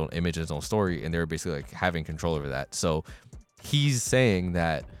control of his own image and his own story, and they were basically like having control over that. So he's saying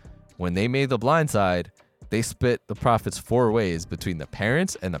that when they made The Blind Side, they split the profits 4 ways between the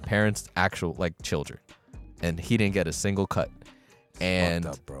parents and the parents' actual like children, and he didn't get a single cut. And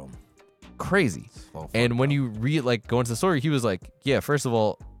Fucked up, bro. crazy. So And when you go into the story, he was like, yeah, first of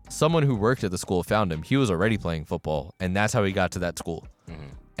all, someone who worked at the school found him. He was already playing football, and that's how he got to that school.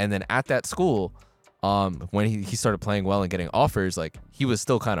 And then at that school, when he started playing well and getting offers, like he was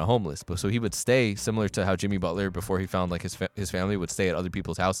still kind of homeless. But so he would stay, similar to how Jimmy Butler, before he found like his family, would stay at other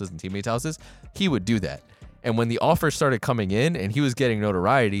people's houses and teammates' houses. He would do that. And when the offers started coming in and he was getting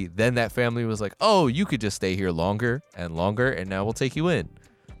notoriety, then that family was like, oh, you could just stay here longer, and now we'll take you in.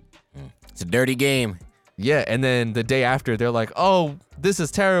 It's a dirty game. Yeah, and then the day after, they're like, oh, this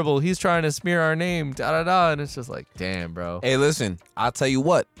is terrible. He's trying to smear our name, da-da-da. And it's just like, damn, bro. Hey, listen, I'll tell you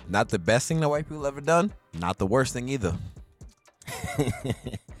what. Not the best thing that white people ever done. Not the worst thing either.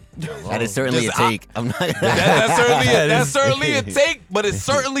 That is certainly a take. I'm not. That's certainly a take, but it's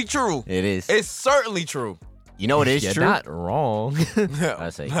certainly true. It is. It's certainly true. You know what is You're true? not wrong. I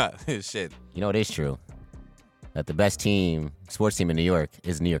say. Shit. You know what is true? That the best sports team in New York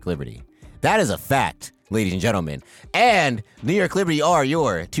is New York Liberty. That is a fact, ladies and gentlemen. And New York Liberty are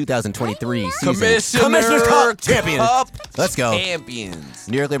your 2023 season Commissioner Cup champions. Let's go. Champions.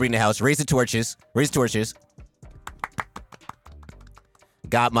 New York Liberty in the house. Raise the torches. Raise the torches.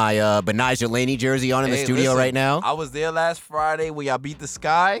 Got my Benija Laney jersey on in the studio listen, right now. I was there last Friday when y'all beat the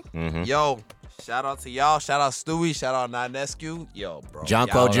Sky. Mhm. Yo, shout out to y'all. Shout out Stewie. Shout out Nanescu. Yo, bro.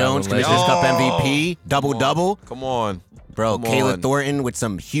 Jonquel y'all- Jones, Yo. Commissioner's Cup MVP, double-double. Come on. Bro, Come Kayla on. Thornton with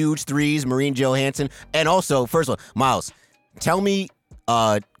some huge threes, Maureen Johansson. And also, first of all, Miles, tell me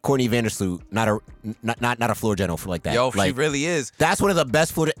Courtney Vandersloot, not a floor general for like that. Yo, like, she really is. that's one of the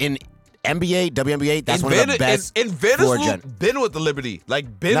best floor in NBA, WNBA. That's And one of the best. And floor Vandersloot been with the Liberty.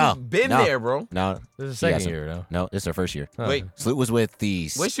 Like, been No. there, bro. No, This is she the second hasn't. year now. No, this is her first year. Oh. Wait, Sloot was with the.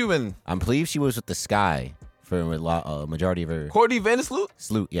 where's you been? I believe she was with the Sky for a majority of her. Courtney Vandersloot?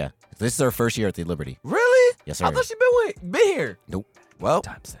 Sloot, yeah. This is her first year at the Liberty. Really? Yes, sir. I thought she been here. Nope. Well,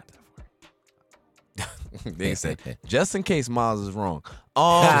 Timestamp that for me. they said, just in case Miles is wrong.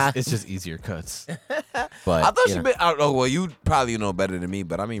 It's just easier cuts. But I thought you she know, been. I don't know. Well, you probably know better than me,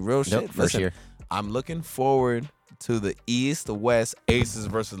 but I mean, real shit. Nope, first Listen, year. I'm looking forward to the East, the West, Aces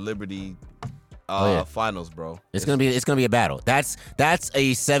versus Liberty yeah. finals, bro. It's gonna be a battle. That's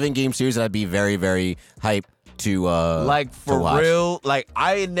a 7-game series that I'd be very, very hyped to Like to for watch. real, like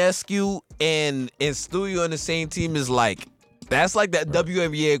Ionescu and Stewie on the same team is like that's like that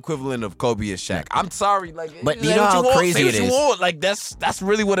WNBA equivalent of Kobe and Shaq. I'm sorry, like But say you know what how want, crazy say what it you is. want. Like that's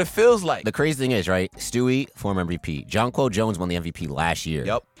really what it feels like. The crazy thing is, right? Stewie, former MVP. Jonquel Jones won the MVP last year.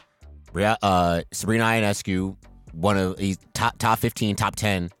 Yep. Sabrina Ionescu, one of he's top 15, top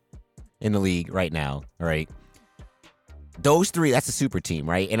 10 in the league right now. All right. Those three, that's a super team,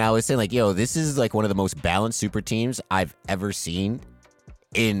 right? And I was saying, like, yo, this is like one of the most balanced super teams I've ever seen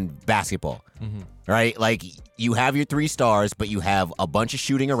in basketball. Mhm. Right? Like, you have your 3 stars, but you have a bunch of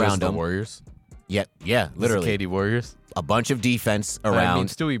shooting around the them. Warriors. Yeah, This is literally. KD Warriors. A bunch of defense I mean, around.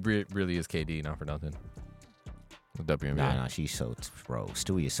 Stewie really is KD, not for nothing. The WNBA. Nah, she's so bro.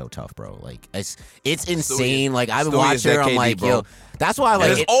 Stewie is so tough, bro. Like it's insane. Like I've Stewie watched is that her. I'm KD, like, bro. yo, that's why I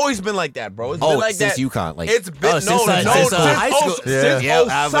like. it's always been like that, bro. It's been like since that. UConn, like It's been since high school. Since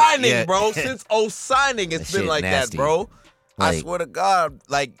Yeah, signing, yeah. bro. Since signing, it's That been shit like nasty. that, bro. I Like- swear to God,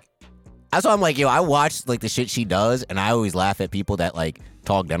 like That's why I'm like, yo, I watch like the shit she does, and I always laugh at people that like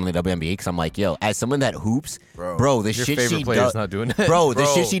talk down on the WNBA because I'm like, yo, as someone that hoops, bro, the Your shit favorite she player's does, not doing that. bro, the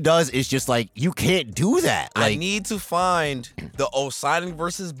Bro. shit she does is just like you can't do that. I Like, need to find the Osigning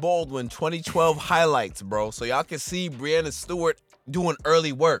versus Baldwin 2012 highlights, bro, so y'all can see Brianna Stewart doing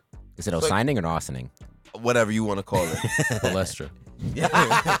early work, is it Osigning or Ossining? whatever you want to call it. Balestra.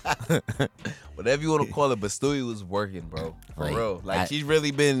 Whatever you want to call it, but Stewie was working, bro. For Like, real. Like, I- she's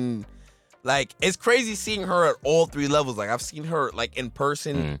really been, like, it's crazy seeing her at all 3 levels. Like, I've seen her, like, in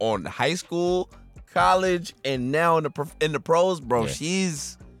person on high school, college, and now in the pros, bro. Yeah.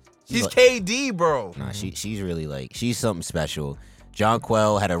 She's like- KD, bro. Nah, she's really like she's something special.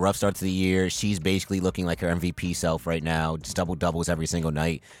 Jonquel had a rough start to the year. She's basically looking like her MVP self right now. Just double doubles every single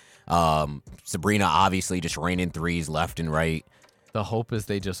night. Sabrina obviously just raining threes left and right. The hope is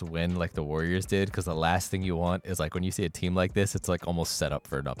they just win like the Warriors did, because the last thing you want is like when you see a team like this, it's like almost set up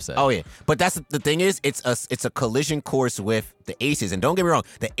for an upset. Oh yeah, but that's the thing is it's a collision course with the Aces, and don't get me wrong,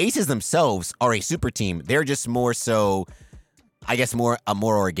 the Aces themselves are a super team. They're just more so, I guess, a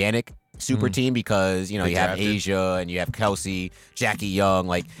more organic super team because you know They you have drafted. Asia and you have Kelsey, Jackie Young.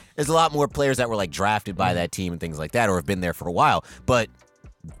 Like there's a lot more players that were like drafted by that team and things like that, or have been there for a while. But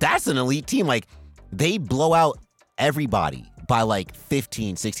that's an elite team. Like they blow out everybody by like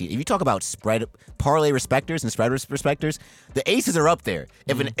 15, 16. If you talk about spread parlay respecters and spread respecters, the Aces are up there.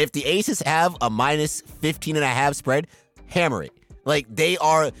 If the Aces have a minus 15.5 spread, hammer it. Like they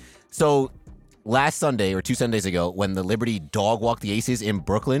are. So last Sunday or 2 Sundays ago, when the Liberty dog walked the Aces in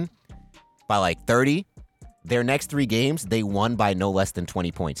Brooklyn by like 30, their next 3 games they won by no less than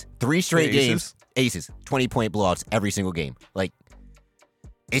 20 points. 3 straight The Aces? games, Aces, 20-point blowouts every single game. Like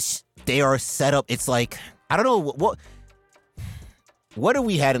they are set up. It's like I don't know what have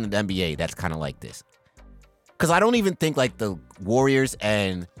we had in the NBA that's kind of like this? Because I don't even think like the Warriors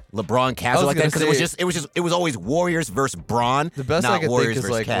and LeBron Cavs was are like that. gonna Because say- it was always Warriors versus Bron, The best not I could Warriors think is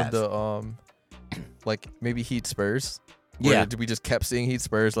versus like Cavs. with the like maybe Heat Spurs. Where Yeah. we just kept seeing Heat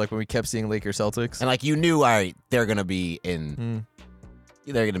Spurs, like when we kept seeing Lakers Celtics. And like you knew, all right, they're gonna be in.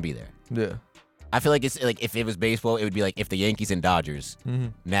 They're gonna be there. Yeah. I feel like it's like if it was baseball, it would be like if the Yankees and Dodgers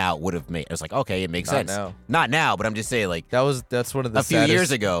now would have made. It was like okay, it makes Not sense. now. Not now, but I'm just saying like That's one of the a few saddest,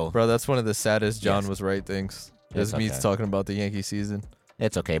 years ago. bro. That's one of the saddest John Yes. was right things. It's Is me okay. talking about the Yankee season.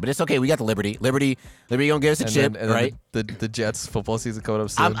 It's okay, but it's okay. We got the Liberty gonna give us a chip, then right? the Jets football season coming up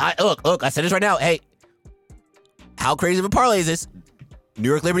soon. Look. I said this right now. Hey, how crazy of a parlay is this? New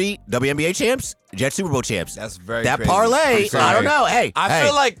York Liberty, WNBA champs, Jets Super Bowl champs. That's very that crazy. parlay. I'm sorry. I don't know. Hey, I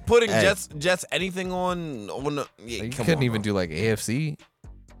feel like putting Hey. Jets anything on the. Yeah, you come couldn't on, even bro. do like AFC.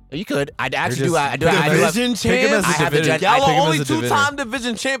 you could. I actually You're do. just- I do. I do have, Division Pick him champs. as I a have the division. Jets- Y'all pick him are only as a division. two-time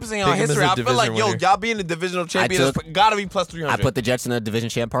division champions in Pick our him as history. a I feel like, division winner. y'all being the divisional champions took- gotta be plus 300. I put the Jets in a division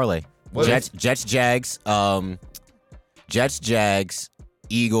champ parlay. What Jets, Jags, Jets, Jags,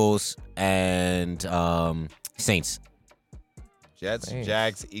 Eagles, and Saints. Jets, Thanks.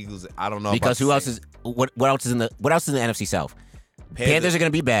 Jags, Eagles. I don't know Because about who else is what else is in the NFC South? Panthers are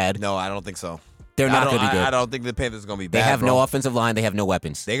going to be bad. No, I don't think so. They're not going to be good. I don't think the Panthers are gonna be They bad. have no bro. offensive line. They have no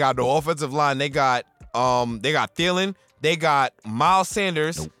weapons. They got no offensive line. They got Thielen. They got Miles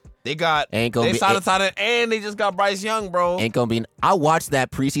Sanders. They got Ain't gonna they be- signed a tight end, and they just got Bryce Young, bro. Ain't going to be. I watched that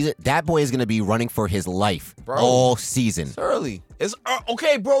preseason. That boy is going to be running for his life Bro. all season. It's early. It's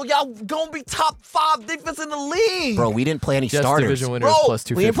okay, bro. Y'all gonna be top 5 defense in the league, Bro, we didn't play any Jets starters. division winners Bro, plus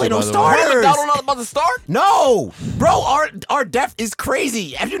we ain't 250. play no by the way. starters. Y'all don't know about to start. No, bro, our depth is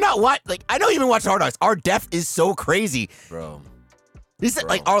crazy. Have you not watched? Like, I know you've been watching Hard Knocks. Our depth is so crazy. Bro. This is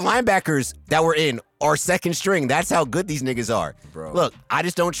like our linebackers that were in our second string. That's how good these niggas are. Bro. Look, I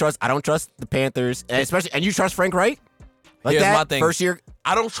just don't trust. I don't trust the Panthers, and especially. And you trust Frank Wright? Like Here's that my thing. first year.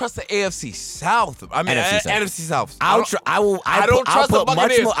 I don't trust the AFC South. I mean, NFC South. NFC South. I don't trust the put much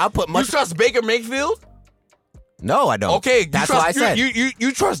Buccaneers. more. I'll put much. You trust Baker Mayfield? No, I don't. Okay, that's you trust, what I said.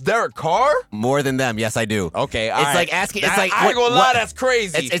 You trust Derek Carr? More than them, yes, I do. Okay, It's all right. like asking. It's like I ain't gonna lie, what- that's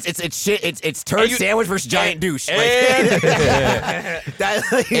crazy. It's shit. It's turd And you- sandwich versus giant douche. Like, and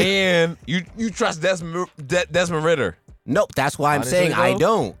that- and you trust Desmond Ritter? nope. That's why I'm Honestly, saying I though,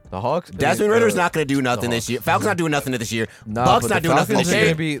 don't. The Hawks. Desmond Ritter's not going to do nothing this Hawks. year. Falcons not doing nothing this year. Nah, Bucks but not the doing nothing Falcons this are year.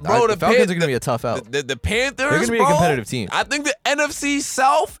 gonna be, Bro, the the Falcons Pan- are gonna be a tough out. The Panthers, They're gonna be a bro, competitive team. I think the NFC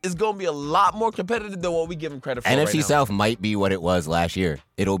South is gonna be a lot more competitive than what we give them credit for. NFC right now. South might be what it was last year.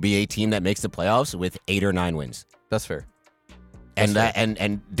 It'll be a team that makes the playoffs with 8 or 9 wins. That's fair. And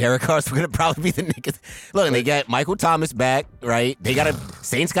and Derek Carr's going to probably be the niggas. Look, and they got Michael Thomas back, right? They got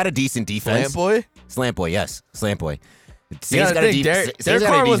Saints got a decent defense. Slant boy. Slant boy, yes. Slant boy. Saints Yeah, got a deep. Derek Saints got a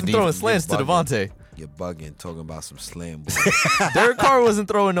Carr decent wasn't throwing defense. slants to Devontae. You're bugging, talking about some slam. Derek Carr wasn't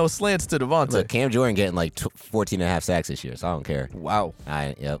throwing no slants to Devontae. Look, Cam Jordan getting like 14 and a half sacks this year, so I don't care. Wow.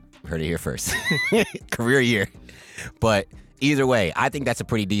 Yep, heard it here first. Career year. But either way, I think that's a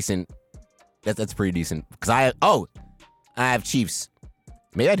pretty decent. That's pretty decent because I have Chiefs.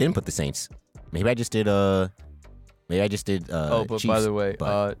 Maybe I didn't put the Saints. Maybe I just did. But But by the way,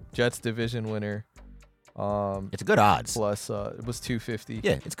 Jets division winner. it's good odds. Plus it was 250.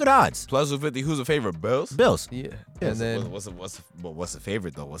 Yeah, it's good odds. Plus 50. Who's the favorite? Bills. Bills. Yeah. And then what's the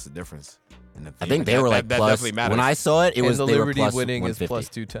favorite though? What's the difference? I think they were like that plus. definitely matters. When I saw it, it and was the they Liberty were plus winning is 150. plus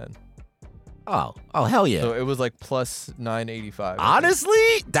 210. Oh hell yeah! So it was like plus 985.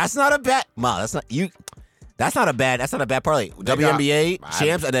 Honestly, that's not a bad. That's not a bad parlay. WNBA I-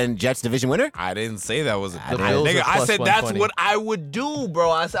 champs and then Jets division winner. I didn't say that was a The Bills nigga. are I plus said that's 120. what I would do,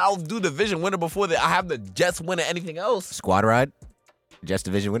 bro. I said I'll do division winner before I have the Jets winner anything else. Squad ride, Jets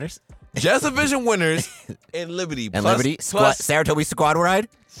division winners, Jets division winners and Liberty. and plus, Liberty plus, Saratoga squad ride.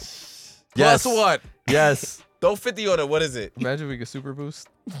 plus what? Yes. Throw 50 on it. What is it? Imagine we get super boost.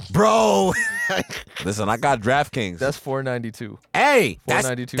 Bro, Listen, I got DraftKings. That's 492. hey, that's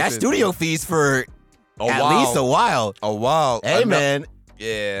 $492.50. studio fees for a at while. least a while. A while. Hey man,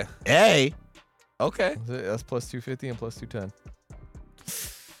 Yeah. hey, Okay. That's plus 250 and plus 210.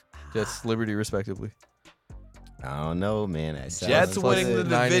 Jets, Liberty, respectively. I don't know, man. That sounds- Jets Plus winning the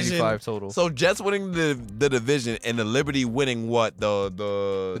 985 division. total. So Jets winning the division and the Liberty winning what? The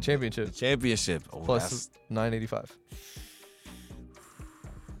The championship. championship. Oh, Plus that's- 985.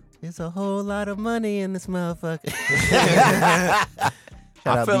 There's a whole lot of money in this motherfucker.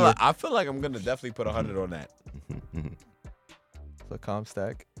 I feel like I'm gonna definitely put 100 on that. The comp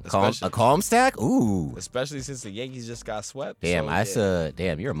stack. A calm stack? Ooh. Especially since the Yankees just got swept. Damn, so,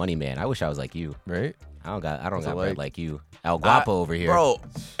 damn, you're a money man. I wish I was like you. Right? I don't got What's it bread like? like you. El Guapo over here. Bro,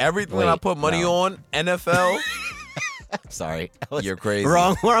 everything that I Wait, put money no. on, NFL, Sorry. I was- you're crazy.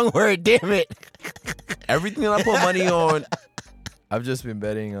 Wrong word, damn it. Everything that I put money on, I've just been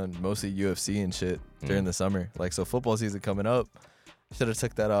betting on mostly UFC and shit during the summer. Like, so football season coming up. Should have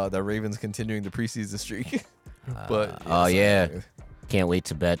took that Ravens continuing the preseason streak. But oh, yeah. can't wait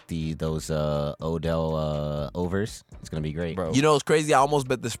to bet those Odell overs. It's gonna be great, Bro. You know, it's crazy. I almost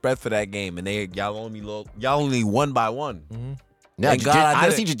bet the spread for that game, and y'all only won by one. Mm-hmm. No, Thank God I did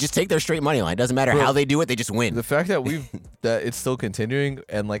honestly, it. just take their straight money line. It doesn't matter Bro, how they do it; they just win. The fact that that it's still continuing,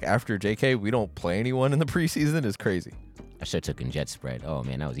 and like after JK, we don't play anyone in the preseason is crazy. I should have taken Jet spread. Oh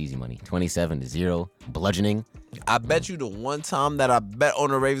man, that was easy money. 27-0, bludgeoning. I bet you the one time that I bet on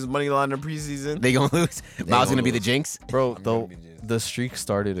the Ravens money line in the preseason, They gonna lose. Miles gonna be the lose. jinx. Bro, gonna be the streak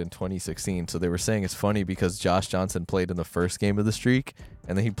started in 2016, so they were saying it's funny because Josh Johnson played in the first game of the streak,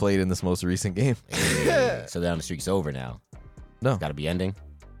 and then he played in this most recent game. So now the streak's over now. No. It's got to be ending.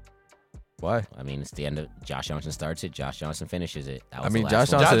 Why? I mean, it's the end of. Josh Johnson starts it. Josh Johnson finishes it. That was I the mean, last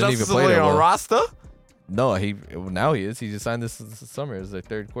Josh one. Johnson didn't even play that on well. roster. No, now he is. He just signed this summer as their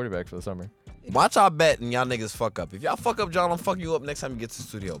third quarterback for the summer. Watch our bet and y'all niggas fuck up. If y'all fuck up, John, I'll fuck you up next time you get to the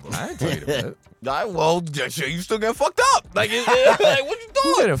studio, bro. I didn't tell you to bet. Well, shit, you still getting fucked up. Like, like what you Who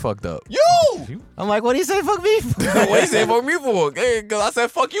doing? getting fucked up? You! I'm like, what do you say? Fuck me. What you say fuck me for? Because I said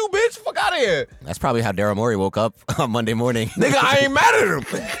fuck you, bitch. Fuck out of here. That's probably how Daryl Morey woke up on Monday morning. Nigga, I ain't mad at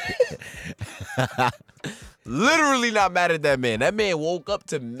him. Literally not mad at that man. That man woke up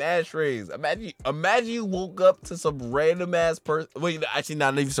to mash rays. Imagine you woke up to some random ass person. Wait, actually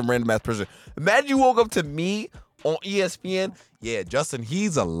not even some random ass person. Imagine you woke up to me on ESPN. Yeah, Justin,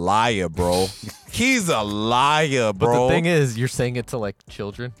 he's a liar, bro. He's a liar, But bro. the thing is, you're saying it to like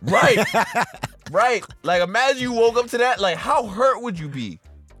children. right, right. Like imagine you woke up to that. Like how hurt would you be?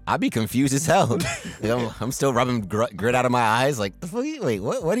 I'd be confused as hell. I'm still rubbing grit out of my eyes. Like, the fuck? Wait,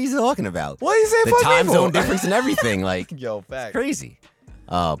 what are you talking about? What you say? The fuck time me zone for? difference and everything. Like, Yo, fact. crazy.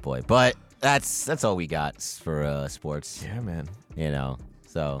 Oh boy, but that's all we got for sports. Yeah, man. You know,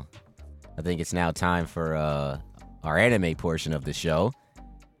 so I think it's now time for our anime portion of the show.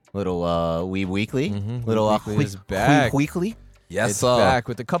 Little Weeb Weekly. Mhm, Little Weeb Weekly is back. Weeb Weekly. Yes, It's sir. back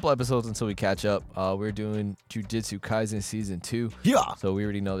with a couple episodes until we catch up. We're doing Jujutsu Kaisen Season 2. Yeah. So we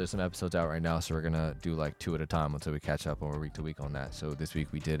already know there's some episodes out right now, so we're going to do like 2 at a time until we catch up, and we're week to week on that. So this week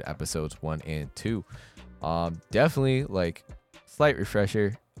we did episodes 1 and 2. Definitely like slight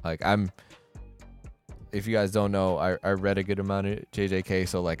refresher. Like if you guys don't know, I read a good amount of JJK,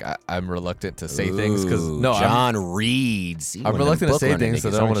 so like I'm reluctant to say things because John reads. I'm reluctant to say things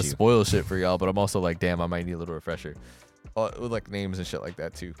because I don't want to spoil shit for y'all, but I'm also like, damn, I might need a little refresher. With like names and shit like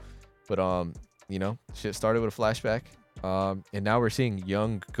that too. But you know, shit started with a flashback. And now we're seeing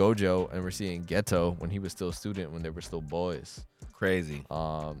young Gojo and we're seeing Geto when he was still a student, when they were still boys. Crazy.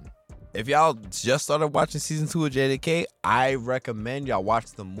 If y'all just started watching season 2 of JJK, I recommend y'all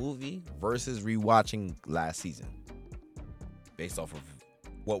watch the movie versus rewatching last season, based off of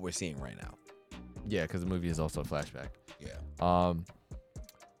what we're seeing right now. Yeah, because the movie is also a flashback. Yeah.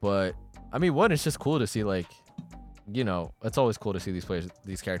 But I mean, one, it's just cool to see, like, you know, it's always cool to see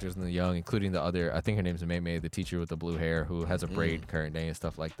these characters in the young, including the other, I think her name's Mei, the teacher with the blue hair who has a braid current day and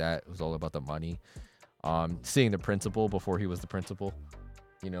stuff like that. It was all about the money. Seeing the principal before he was the principal,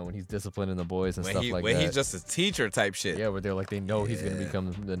 you know, when he's disciplining the boys and stuff like that. When he's just a teacher type shit. Yeah, where they're like, they know he's going to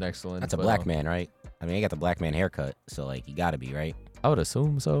become the next one. That's a but, black man, right? I mean, he got the black man haircut, so like, you gotta be, right? I would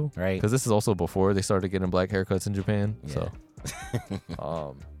assume so. Right. Because this is also before they started getting black haircuts in Japan. Yeah.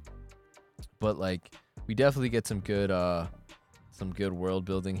 So, but like, we definitely get some good world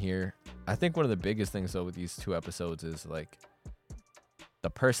building here. I think one of the biggest things though with these 2 episodes is like the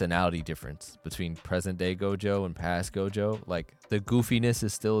personality difference between present day Gojo and past Gojo. Like the goofiness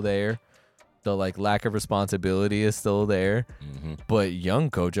is still there. The like lack of responsibility is still there. Mm-hmm. But young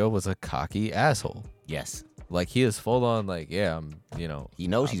Gojo was a cocky asshole. Yes. Like he is full on like, yeah, I'm, you know, He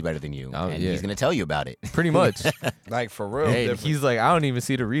knows he's better than you, and yeah. he's gonna tell you about it. pretty much. Like for real. Hey, different. he's like, I don't even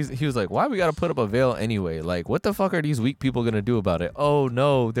see the reason. He was like, why we gotta put up a veil anyway? Like, what the fuck are these weak people gonna do about it? Oh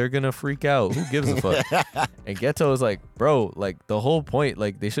no, they're gonna freak out. Who gives a fuck? And Geto is like, bro, like the whole point,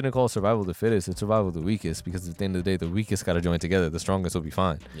 like they shouldn't call survival of the fittest, it's survival of the weakest, because at the end of the day, the weakest gotta join together. The strongest will be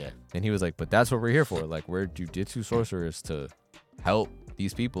fine. Yeah. And he was like, but that's what we're here for. Like, we're jujitsu sorcerers to help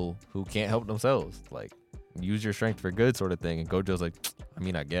these people who can't help themselves. Like, use your strength for good, sort of thing. And Gojo's like, I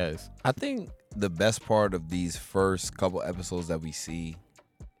mean, I guess. I think the best part of these first couple episodes that we see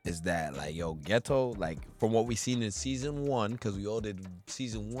is that, like, yo, Geto, like, from what we seen in season 1, because we all did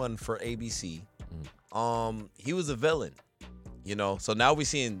season 1 for ABC, he was a villain, you know. So now we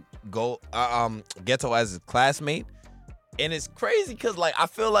seeing Geto as his classmate, and it's crazy because, like, I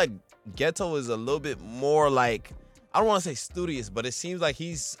feel like Geto is a little bit more like, I don't want to say studious, but it seems like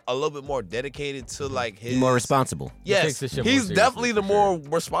he's a little bit more dedicated to like his He's more responsible. Yes, takes this shit more he's seriously, definitely the for more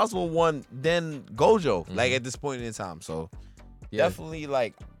responsible one than Gojo. Mhm. Like at this point in time, so Yeah. definitely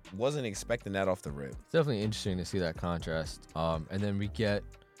like wasn't expecting that off the rip. It's definitely interesting to see that contrast. And then we get,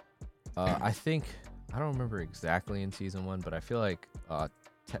 I think, I don't remember exactly in season 1, but I feel like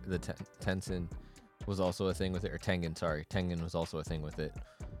Tengen was also a thing with it, or Tengen, sorry. Tengen was also a thing with it.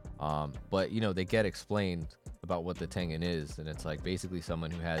 But, you know, they get explained about what the Tengen is, and it's like basically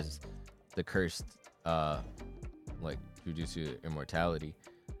someone who has the cursed, like, Jujutsu immortality.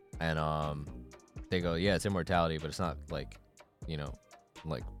 And they go, yeah, it's immortality, but it's not like, you know,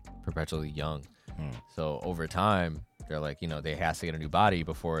 like perpetually young. So over time, they're like, you know, they has to get a new body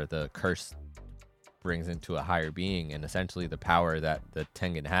before the curse brings into a higher being. And essentially the power that the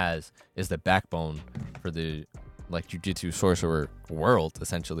Tengen has is the backbone for the like Jujutsu sorcerer world,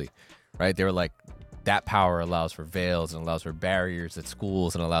 essentially, right? They were like, that power allows for veils and allows for barriers at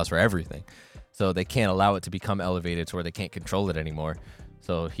schools and allows for everything. So they can't allow it to become elevated to where they can't control it anymore.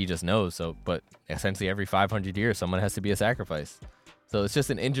 So he just knows. So, but essentially every 500 years, someone has to be a sacrifice. So it's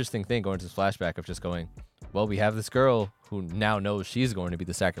just an interesting thing going to this flashback of just going, well, we have this girl who now knows she's going to be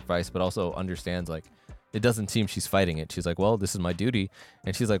the sacrifice, but also understands, like, it doesn't seem she's fighting it. She's like, well, this is my duty.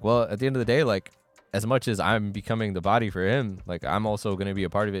 And she's like, well, at the end of the day, like, as much as I'm becoming the body for him, like, I'm also going to be a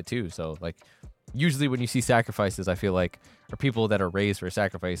part of it too. So, like, usually when you see sacrifices, I feel like, or people that are raised for a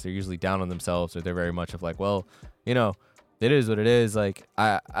sacrifice, they're usually down on themselves, or they're very much of like, well, you know, it is what it is. Like,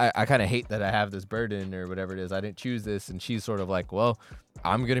 I kind of hate that I have this burden or whatever it is. I didn't choose this. And she's sort of like, well,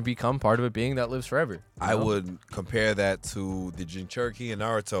 I'm going to become part of a being that lives forever. I would compare that to the Jinchuriki and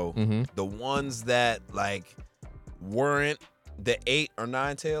Naruto. The ones that, like, weren't the 8 or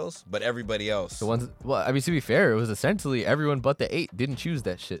 9 tails, but everybody else. The ones, well, I mean, to be fair, it was essentially everyone but the 8 didn't choose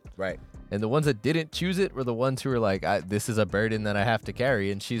that shit. Right. And the ones that didn't choose it were the ones who were like, this is a burden that I have to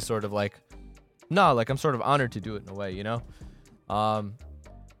carry. And she's sort of like, no, like, I'm sort of honored to do it in a way, you know?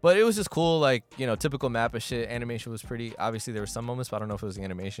 But it was just cool, like, you know, typical Mappa shit. Animation was pretty, obviously there were some moments, but I don't know if it was the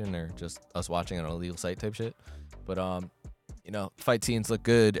animation or just us watching on a illegal site type shit. But, you know, fight scenes look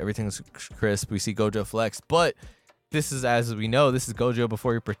good. Everything's crisp. We see Gojo flex. But this is, as we know, this is Gojo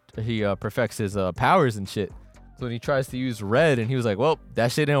before he perfects his powers and shit. So when he tries to use red and he was like, well,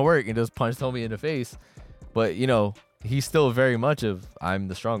 that shit didn't work, and just punched homie in the face. But, you know, he's still very much of, I'm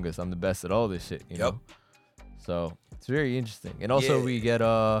the strongest, I'm the best at all this shit, you know? So it's very interesting. And also we get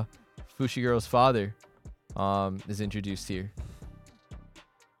Fushigiro's father is introduced here.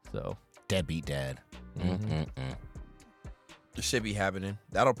 So Deadbeat dad. It should be happening.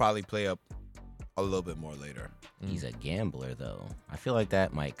 That'll probably play up a little bit more later. He's a gambler, though. I feel like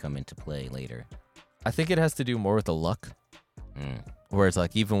that might come into play later. I think it has to do more with the luck. Where it's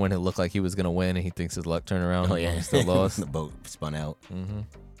like, even when it looked like he was going to win and he thinks his luck turned around, he still lost. The boat spun out.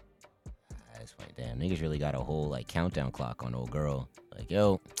 That's funny. Damn, niggas really got a whole, like, countdown clock on old girl. Like,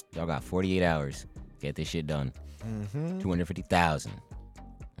 yo, y'all got 48 hours. Get this shit done. 250,000.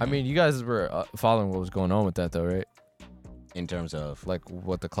 I mean, you guys were following what was going on with that, though, right? In terms of, like,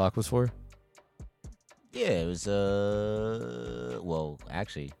 what the clock was for? Yeah, it was, well,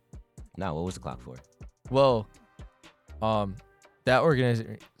 actually, no, what was the clock for? Well, that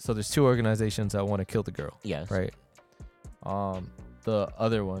organization, so there's 2 organizations that want to kill the girl. Yes. Right. The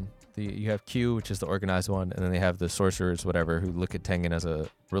other one, you have Q, which is the organized one, and then they have the sorcerers, whatever, who look at Tengen as a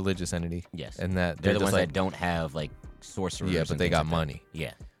religious entity. Yes. And that they're the just ones like, that don't have, like, sorcerers. Yeah, but they got money.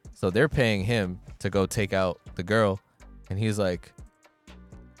 Yeah. So they're paying him to go take out the girl, and he's like,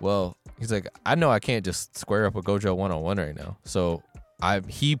 well, he's like, I know I can't just square up with Gojo one-on-one right now. So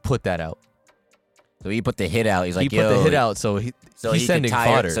he put that out. So he put the hit out. He's like, he put the hit out, so he's sending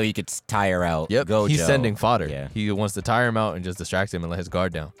fodder. So he could tire out Gojo. He's sending fodder. Yeah. He wants to tire him out and just distract him and let his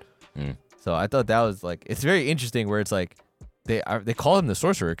guard down. So I thought that was like, it's very interesting where it's like, they call him the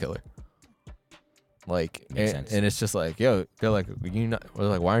sorcerer killer. Like, and it's just like, yo, they're like, we're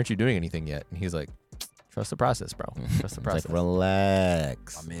like, why aren't you doing anything yet? And he's like, trust the process, bro. Trust the process. Like,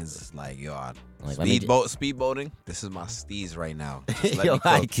 relax. My man's just like, yo, Like, speedboating. This is my steez right now. Just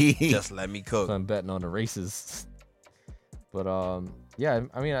let me cook. Just let me cook. So I'm betting on the races. But yeah,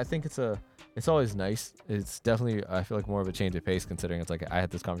 I mean, I think it's always nice. It's definitely, I feel like, more of a change of pace, considering it's like, I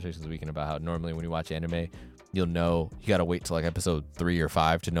had this conversation this weekend about how normally when you watch anime, you'll know you gotta wait till like episode 3 or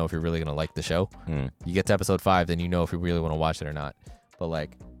 5 to know if you're really gonna like the show. You get to episode 5, then you know if you really want to watch it or not. But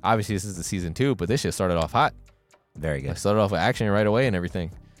like, obviously this is the season 2, but this shit started off hot. Very good. Like, started off with action right away and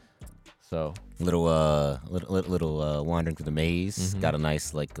everything. So little wandering through the maze. Got a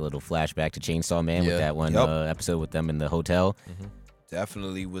nice, like, little flashback to Chainsaw Man with that one episode with them in the hotel.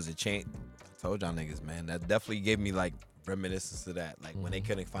 Definitely was a change. I told y'all niggas, man, that definitely gave me like reminiscence of that. Like when they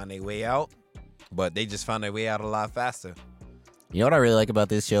couldn't find their way out, but they just found their way out a lot faster. You know what I really like about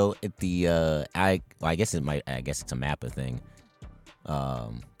this show? I guess it's a Mappa thing.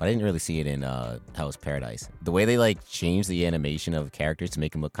 but I didn't really see it in Hell's Paradise. The way they like changed the animation of characters to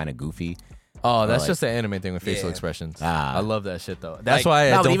make them look kind of goofy. Oh, that's like- just the anime thing with facial Yeah. expressions. Ah. I love that shit though. That's Like- why I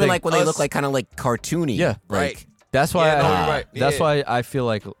No, but don't even think like when they us- look like kind of like cartoony. Yeah. like, Right. that's why Yeah, no, I, you're right. that's Yeah. why I feel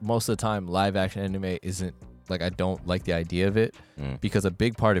like most of the time live action anime isn't like I don't like the idea of it because a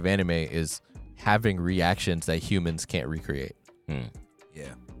big part of anime is having reactions that humans can't recreate.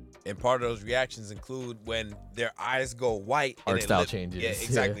 Yeah. And part of those reactions include when their eyes go white. and Art their style lip- changes. Yeah,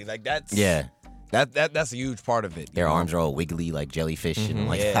 exactly. Like that's Yeah, that's a huge part of it. you their know? arms are all wiggly like jellyfish, and I'm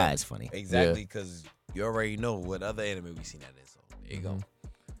like, Yeah. it's funny. Exactly, because you already know what other anime we've seen that in. So there you go.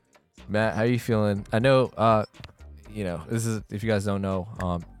 Matt, how you feeling? I know, you know, this is if you guys don't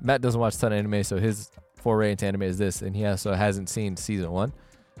know, Matt doesn't watch a ton of anime, so his foray into anime is this, and he also hasn't seen season 1.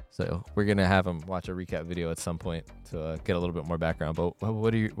 So we're gonna have him watch a recap video at some point to get a little bit more background. But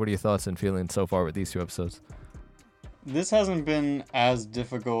what are your thoughts and feelings so far with these 2 episodes? This hasn't been as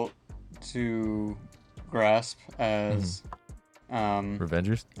difficult to grasp as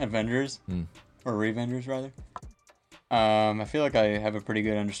Revengers? Avengers, Hmm. or Revengers rather. I feel like I have a pretty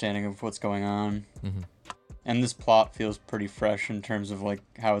good understanding of what's going on, and this plot feels pretty fresh in terms of like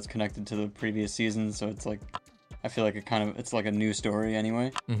how it's connected to the previous season. So it's like I feel like it's like a new story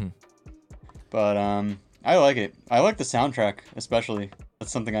anyway. But I like it. I like the soundtrack especially.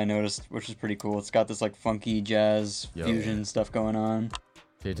 That's something I noticed, which is pretty cool. It's got this like funky jazz fusion stuff going on.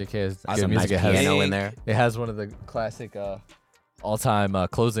 JJK has Some good nice music. It has, piano in there. it has one of the classic all-time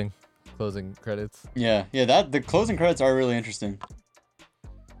closing credits. Yeah, that the closing credits are really interesting.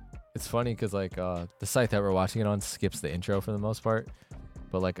 It's funny because like the site that we're watching it on skips the intro for the most part,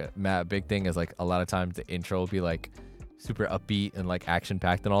 but like Matt, big thing is like a lot of times the intro will be like super upbeat and like action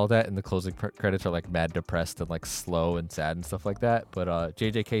packed and all that, and the closing credits are like mad depressed and like slow and sad and stuff like that. But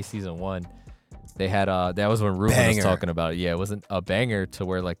JJK season 1, they had that was when Ruben was talking about it. Yeah, it wasn't a banger to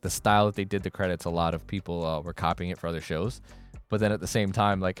where like the style that they did the credits, a lot of people were copying it for other shows. But then at the same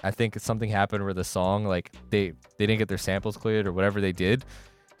time, like I think something happened where the song like they didn't get their samples cleared or whatever they did.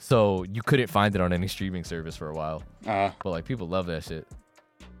 So you couldn't find it on any streaming service for a while. But like people love that shit.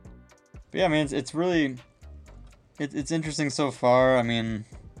 But yeah, I mean, it's really, it's interesting so far. I mean,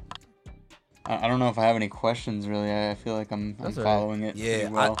 I don't know if I have any questions really. I feel like I'm That's all following it Yeah,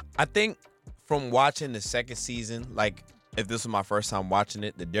 pretty well. I think from watching the second season, like if this was my first time watching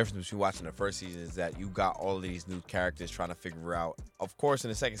it, the difference between watching the first season is that you got all of these new characters trying to figure out. Of course, in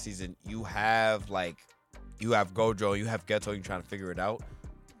the second season, you have Gojo, you have Geto, you're trying to figure it out.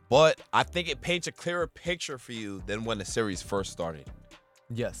 But I think it paints a clearer picture for you than when the series first started.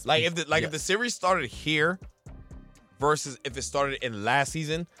 Yes. Like if the series started here versus if it started in last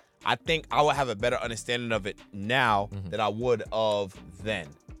season, I think I would have a better understanding of it now than I would of then.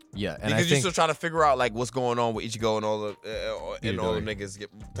 Yeah, and Because I you're think still trying to figure out like what's going on with Ichigo and all the Itadori. niggas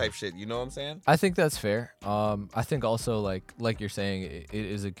type shit. You know what I'm saying? I think that's fair. I think also like you're saying, it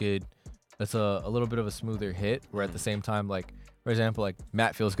is a good. That's a little bit of a smoother hit. Where at the same time, like for example, like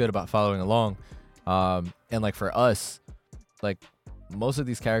Matt feels good about following along, and like for us, like most of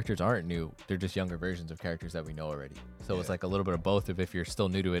these characters aren't new. They're just younger versions of characters that we know already. So it's like a little bit of both. If you're still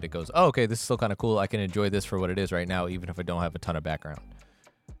new to it, it goes, oh, okay, this is still kind of cool. I can enjoy this for what it is right now, even if I don't have a ton of background.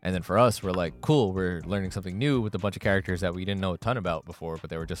 And then for us, we're like, cool, we're learning something new with a bunch of characters that we didn't know a ton about before, but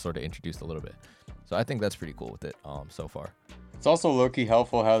they were just sort of introduced a little bit. So I think that's pretty cool with it so far. It's also low-key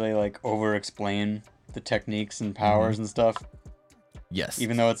helpful how they like over-explain the techniques and powers and stuff. Yes.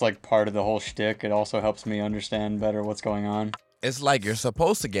 Even though it's like part of the whole shtick, it also helps me understand better what's going on. It's like you're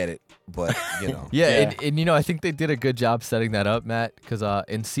supposed to get it, but you know. Yeah. And you know, I think they did a good job setting that up, Matt, because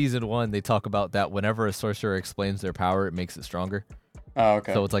in season 1, they talk about that whenever a sorcerer explains their power, it makes it stronger. Oh,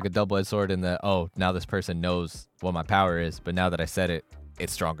 okay. So it's like a double-edged sword in that, oh, now this person knows what my power is, but now that I said it,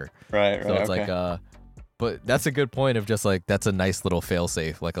 it's stronger. Right. So it's okay. like, but that's a good point of just like, that's a nice little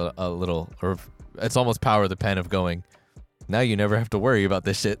fail-safe, like a little, or it's almost power of the pen of going, now you never have to worry about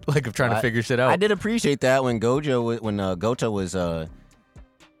this shit, like of trying to figure shit out. I did appreciate that when Goto was when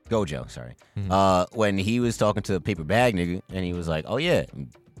he was talking to the paper bag nigga, and he was like, "Oh yeah,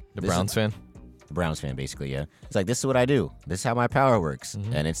 The Browns fan? the Browns fan, basically, yeah." It's like, this is what I do. This is how my power works,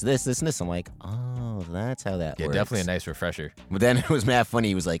 and it's this, this, and this. I'm like, oh, that's how that Yeah, works. definitely a nice refresher. But then it was mad funny.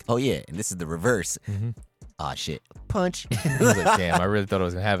 He was like, "Oh yeah, and this is the reverse." Ah shit, punch. I was like, damn, I really thought I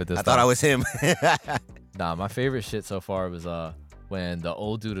was going to have it this I time. thought I was him. Nah, my favorite shit so far was when the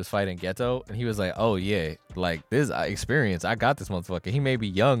old dude was fighting Geto, and he was like, oh yeah, like this experience, I got this motherfucker. He may be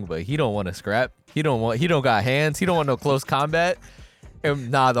young, but he don't want to scrap. He don't got hands. He don't want no close combat.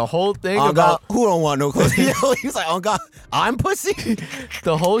 And nah, the whole thing On God, about who don't want no clothes? He was like, "On God, I'm pussy."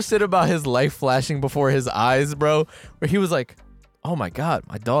 the whole shit about his life flashing before his eyes, bro, where he was like, oh my God,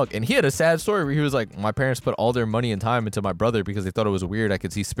 my dog. And he had a sad story where he was like, my parents put all their money and time into my brother because they thought it was weird I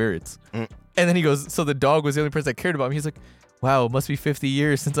could see spirits. And then he goes, so the dog was the only person that cared about him. He's like, wow, it must be 50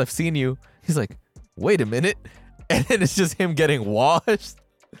 years since I've seen you. He's like, wait a minute. And then it's just him getting washed.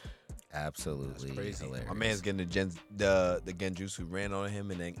 Absolutely Crazy. hilarious. My man's getting the genjutsu ran on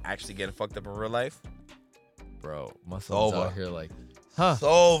him and then actually getting fucked up in real life. Bro, my son's over. out here like, huh? It's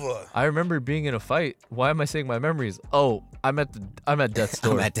over. I remember being in a fight. Why am I saying my memories? Oh, I'm at death's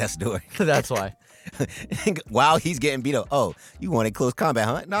door. I'm at death's door. That's why. While he's getting beat up. Oh, you wanted close combat,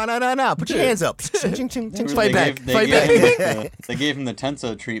 huh? No. Put your hands up. Ching, ching, ching. Fight back. They gave him the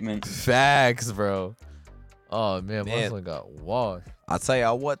Tenso treatment. Facts, bro. Oh man, my Man. son got washed. I'll tell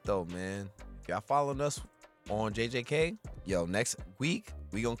y'all what though, man. If y'all following us on JJK, yo, next week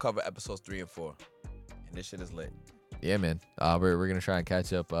we gonna cover episodes 3 and 4, and this shit is lit. Yeah, man. We're gonna try and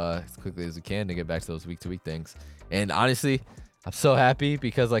catch up as quickly as we can to get back to those week-to-week things. And honestly, I'm so happy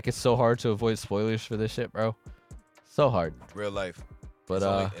because like it's so hard to avoid spoilers for this shit, bro. So hard. Real life, But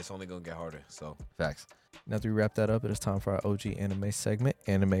it's only gonna get harder. So facts. Now that we wrap that up, it is time for our OG anime segment,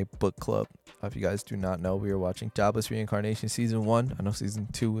 Anime Book Club. If you guys do not know, we are watching Jobless Reincarnation Season 1. I know Season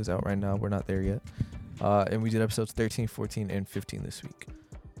 2 is out right now. We're not there yet. And we did episodes 13, 14, and 15 this week.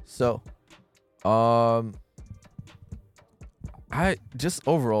 So, I just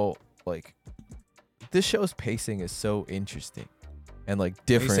overall, like, this show's pacing is so interesting and, like,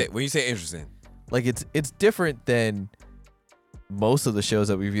 different. when you say interesting, Like, it's different than most of the shows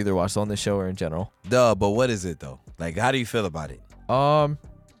that we've either watched on this show or in general. but what is it though? Like, how do you feel about it?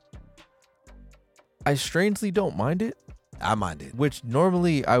 I strangely don't mind it, I mind it. which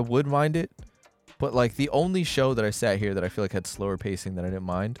normally I would mind it, but like the only show that I sat here that I feel like had slower pacing that I didn't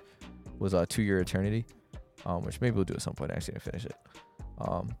mind was 2 Year Eternity, which maybe we'll do at some point actually and finish it.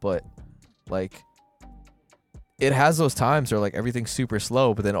 But like it has those times where like everything's super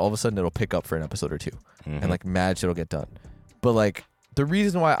slow, but then all of a sudden it'll pick up for an episode or two, and like mad shit'll get done. But like the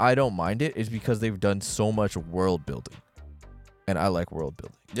reason why I don't mind it is because they've done so much world building, and I like world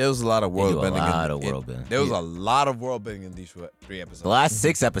building. There was a lot of world building. There was a lot of world building in these 3 episodes. The last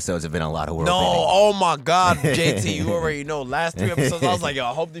 6 episodes have been a lot of world building. Oh my God, JT, you already know. Last 3 episodes, I was like, yo,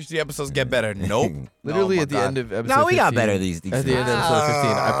 I hope these 3 episodes get better. Nope. Literally Oh my at the God. end of episode No, we got 15, better these At the end of episode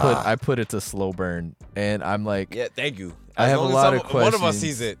 15, Ah. I put it to slow burn, and I'm like, Yeah, thank you. I As have a long as lot of One of us questions.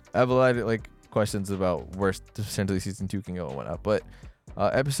 sees it. I have a lot of like questions about where essentially season 2 can go and whatnot. But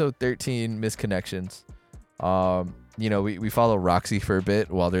episode 13, Misconnections. You know, we follow Roxy for a bit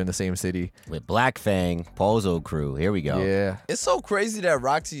while they're in the same city. With Black Fang, Paul's old crew. Here we go. Yeah. It's so crazy that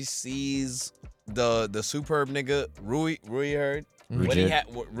Roxy sees the superb nigga Rui Hurd. When he had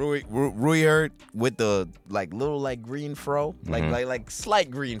Rui Hurd with the like little like green fro, like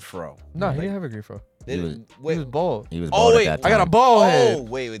slight green fro. No, he Like, didn't have a green fro. He was- He was bald. He was Oh, bald wait, at that I got a time. bald Oh head.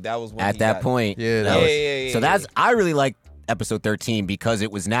 wait, that was when At he that got- point. Yeah, that that was- yeah. So that's I really like episode 13 because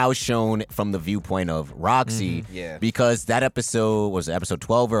it was now shown from the viewpoint of Roxy. Yeah. Because that episode was episode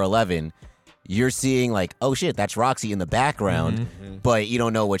 12 or 11. You're seeing like, oh shit, that's Roxy in the background, but you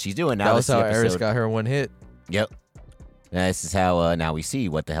don't know what she's doing. Now That this was is how the Eris episode. got her one hit. Yep. And this is how now we see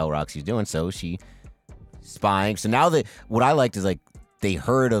what the hell Roxy's doing. So she spying. So now what I liked is like they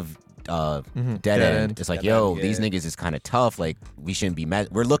heard of Dead Dead End. End. It's like, Dead yo, End, these yeah. niggas is kind of tough. Like we shouldn't be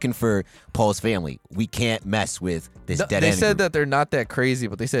we're looking for Paul's family. We can't mess with this No, Dead they End. said group. that they're not that crazy,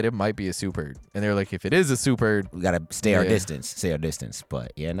 but they said it might be a super. And they're like, if it is a super, We gotta stay our Yeah. distance. Stay our distance.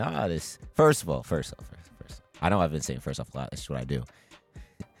 But yeah, this first off. I know I've been saying first off a lot. That's what I do.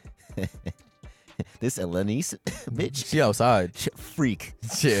 This Elenice bitch. she outside. Freak.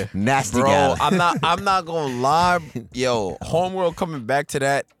 Yeah. Nasty Bro, gal. I'm not gonna lie, yo. Homeworld coming back to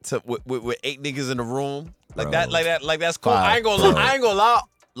that with 8 niggas in the room like Bro. that's cool. Five, I ain't gonna bro. lie.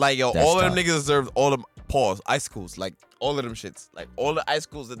 Like yo, That's all of them tough. niggas deserve all them icicles, like all of them shits, like all the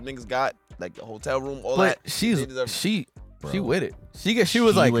icicles that niggas got, like the hotel room, all But that. she's they deserve- she Bro. with it. She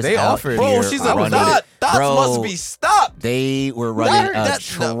was like was they out offered. bro, here. she's I a wanted dot. Dots Bro. must be stopped. They were Y'all running heard a that?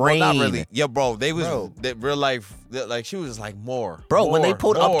 train. No, well, not really. Yeah, bro. They was Bro. real life. Like she was like more. Bro, when they more,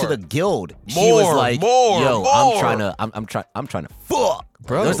 pulled up to more. the guild, she was More, like, more, "Yo, more. I'm trying to fuck."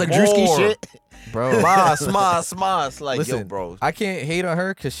 Bro, It was like Drewski more. shit. Bro. Smas. Like Listen, yo, bro. I can't hate on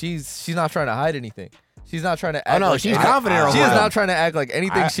her because she's not trying to hide anything. She's not trying to act. no, like she's any- confident in her She is work. not trying to act like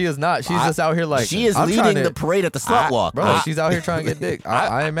anything. She is not. She's just out here like She is I'm trying leading to- the parade at the slut walk. Bro, she's out here trying to get dick.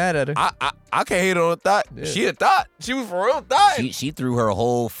 I ain't mad at her. I can't hate on a thought. Yeah. She a thought. She was for real thought. She threw her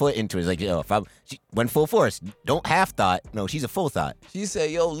whole foot into it. It's like, yo, she went full force. Don't half thought. No, she's a full thought. She said,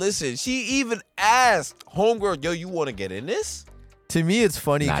 yo, listen. She even asked homegirl, yo, you want to get in this? To me, it's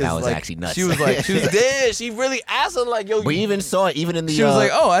funny Nah, because that was like, actually nuts. she was like, She did. She really asked her like, yo. We even saw it even in the she was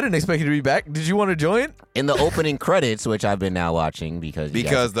like, "Oh, I didn't expect you to be back. Did you want to join?" in the opening credits, which I've been now watching because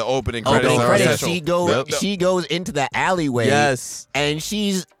the opening credits. opening are credits, essential. she goes into the alleyway. Yes. and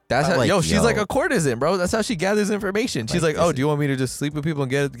she's That's how, like, she's like a courtesan, bro. That's how she gathers information. She's Like, like, "Oh, do you want me to just sleep with people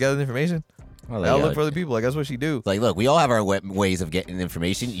and gather the information? I'll look for other people." Like that's what she do. Like, look, we all have our ways of getting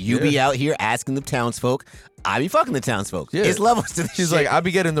information. You be out here asking the townsfolk. I be fucking the townsfolk. Yeah. It's levels to this She's shit. like, "I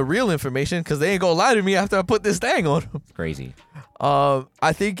be getting the real information because they ain't gonna lie to me after I put this thing on them." Crazy.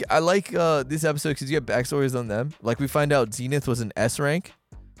 I think I like this episode because you get backstories on them. Like we find out Zenith was an S rank,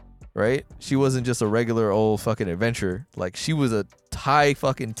 right? She wasn't just a regular old fucking adventurer. Like she was a high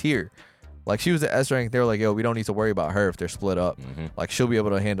fucking tier. Like she was an S rank. They were like, "Yo, we don't need to worry about her if they're split up. Like she'll be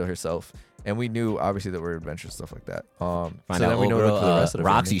able to handle herself." And we knew obviously that we're adventurous stuff like that. Find so out then we old know girl, for the rest of the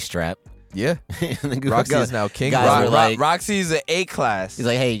Roxy family. strap. Yeah, Roxy is now king. Guys were like, Roxy's an A class. he's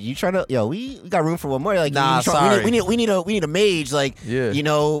like, hey, you trying to? Yo, we got room for one more. Like, Nah, you try- sorry. we need a mage. Like, Yeah. you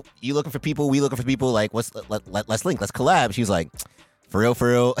know, you looking for people, we looking for people. Like, let's link, let's collab. She's like, for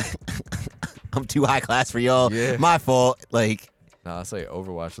real. I'm too high class for y'all. Yeah. My fault. Like, Nah, it's like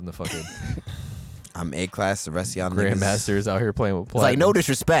Overwatch and the fucking I'm A class. The rest of y'all niggas. grandmasters out here playing with it's like platinum. no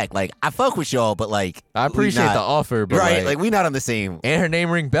disrespect. Like, I fuck with y'all, but like, I we appreciate not- the offer, but right? like Like, we not on the same. and her name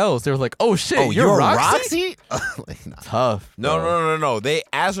ring bells. They were like, "Oh shit, Oh, you're Roxy?" Like, nah. Tough. No. They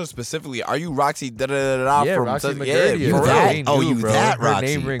asked her specifically, "Are you Roxy?" Da da da da. Yeah, from Roxy such- McGurdy. You For that? real. Oh, They you knew, bro. that Her Roxy?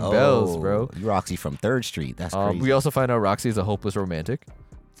 name ring bells, bro. You Roxy from 3rd Street. That's crazy. We also find out Roxy is a hopeless romantic.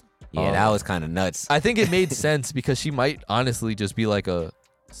 Yeah, that was kind of nuts. I think it made sense because she might honestly just be like a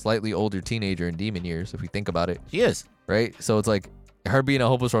slightly older teenager in demon years if we think about it, She is. right? So it's like her being a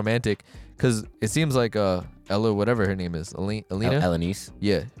hopeless romantic because it seems like Ella, whatever her name is, Alina. Elenice.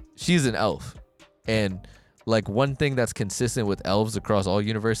 Yeah, she's an elf, and like one thing that's consistent with elves across all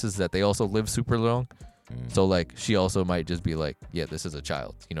universes is that they also live super long. So like she also might just be like, yeah, this is a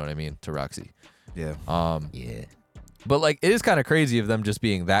child. You know what I mean? To Roxy. Yeah. Yeah. But like it is kind of crazy of them just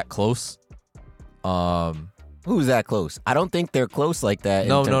being that close. Who's that close? I don't think they're close like that.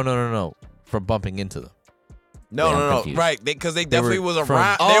 No. From bumping into them. No, Yeah, I'm no, confused. right? Because they They definitely were was from-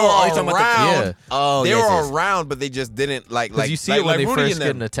 around. Oh, They you're were talking about the- around. Yeah. Oh, They yes, were yes. around, but they just didn't like. Because Like you see like, it when like they Rudy first and get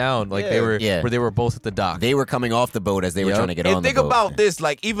them. into town, like they Yeah. were, Yeah. where they were both at the dock. They were coming off the boat as they were Yep. trying to get And on think the boat. about this,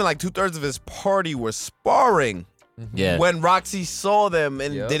 like even like 2/3 of his party were sparring Yeah. when Roxy saw them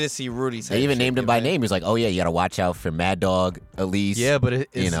and Yep. didn't see Rudy. They even named him by name. He was like, "Oh yeah, you gotta watch out for Mad Dog, Elise." Yeah, but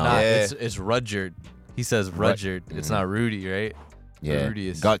it's you know. not. Yeah. It's Rudyard. He says Rudyard. It's not Rudy, right? yeah. Rudy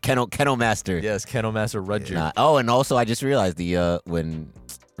is. Got Kennel Master. Yes, Kennel Master Rudyard. Nah. Oh, and also I just realized when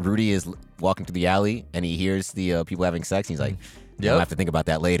Rudy is walking through the alley and he hears the people having sex, he's like, "Yeah, I Yep. have to think about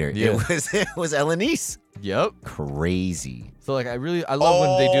that later." Yeah. It was Elenice. Yep. Crazy. So like I love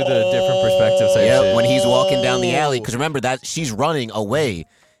when they do the different perspectives. Type Yeah, shit. when he's walking down the alley, because remember that she's running away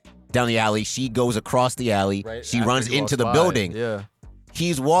down the alley. She goes across the alley. Right She after runs he into walks the by. building. Yeah.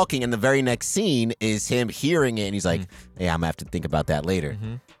 He's walking, and the very next scene is him hearing it, and he's like, "Hey, I'm gonna have to think about that later."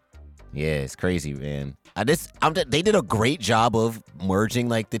 Yeah, it's crazy, man. They did a great job of merging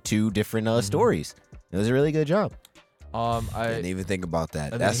like the two different stories. It was a really good job. I didn't even think about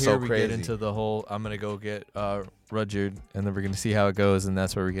that. And That's then here so we crazy. get into the whole. I'm gonna go get Rudyard, and then we're gonna see how it goes, and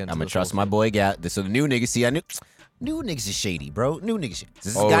that's where we get. Into I'm gonna this trust whole my thing. boy Gal. So the new niggas, see, I knew new niggas is shady, bro. New niggas. This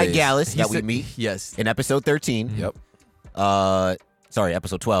is Always. guy Gallus He that we said- meet Yes. in episode 13. Yep. Sorry,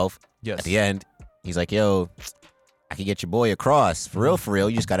 episode 12. Yes. At the end, he's like, "Yo, I can get your boy across. For real,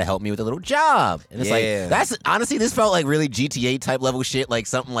 you just gotta help me with a little job." And it's Yeah. like, that's honestly, this felt like really GTA type level shit, like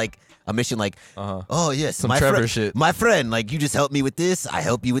something like a mission like, "Oh yes, Some my Trevor friend, shit. my friend, like you just help me with this, I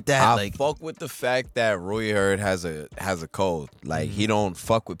help you with that." I like, fuck with the fact that Rui Hurd has a code. Like he don't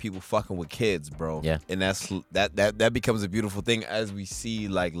fuck with people fucking with kids, bro. Yeah. And that becomes a beautiful thing as we see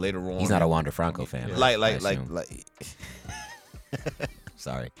like later on. he's not a Wander Franco fan. like I assume.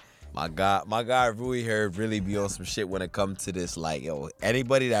 Sorry. My guy Rui Hurd really be on some shit when it comes to this. Like, yo,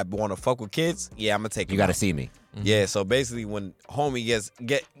 anybody that wanna fuck with kids, yeah, I'm gonna take You him gotta out. see me. Yeah, so basically when homie gets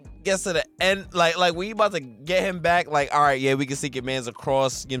to the end, like when you about to get him back, like, all right, yeah, we can see your man's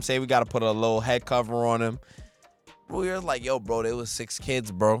across, you know what I'm saying? We gotta put a little head cover on him. Rudy's like, yo, bro, there was 6 kids,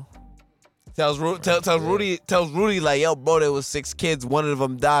 bro. Tells Rudy, like, yo, bro, there was 6 kids. One of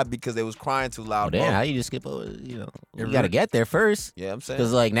them died because they was crying too Oh loud. damn, bro. how you just skip over? You gotta get there first. Yeah, I'm saying.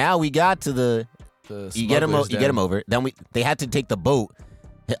 Because like now we got to the you get him over. Then they had to take the boat.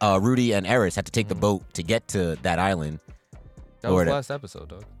 Rudy and Eris had to take the boat to get to that island. That was Or the last episode,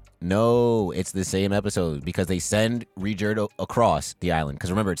 dog. No, it's the same episode because they send Rejerd across the island. Because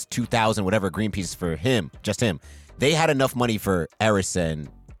remember, it's 2,000 whatever green pieces for him, just him. They had enough money for Eris and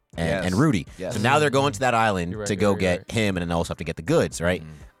Rudy. Yes. So now they're going to that island You're right, to go you're get right. him, and then also have to get the goods, right?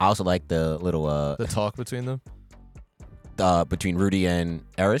 I also like the little The talk between them. between Rudy and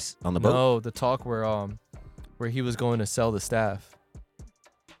Eris on the boat. No, the talk where he was going to sell the staff.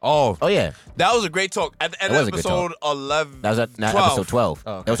 Oh, Oh yeah, that was a great talk. At the end That of was a good episode 11. that was at 12. episode 12.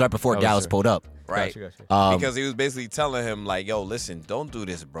 Oh, okay. That was right before I Gallus wasn't pulled up. Right. Gotcha. Because he was basically telling him, like, yo, listen, don't do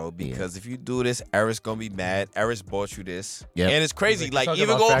this, bro. Because if you do this, Eris gonna be mad. Eris bought you this. Yep. And it's crazy. Like, Talking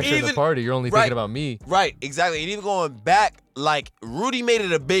even about going, fracturing the party, you're only Right. thinking about me. Right, exactly. And even going back, like, Rudy made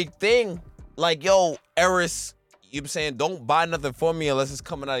it a big thing. Like, yo, Eris, you know what I'm saying, don't buy nothing for me unless it's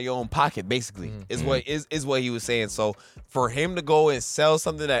coming out of your own pocket, basically, is what he was saying. So for him to go and sell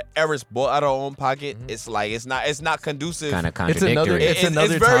something that Eris bought out of her own pocket, it's like it's not conducive. Kind of It's another- contradictory. it's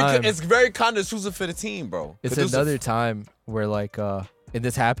another time. It's very conducive for the team, bro. It's Conducive. another time where like and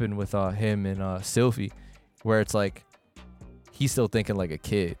this happened with him and Sylvie, where it's like he's still thinking like a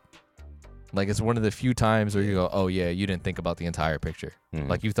kid. Like it's one of the few times where you go, oh yeah, you didn't think about the entire picture.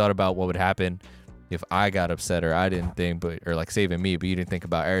 Like you thought about what would happen if I got upset or I didn't think, or like saving me, but you didn't think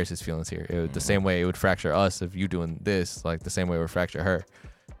about Eris's feelings here. It would, the same way it would fracture us if you doing this, like the same way it would fracture her.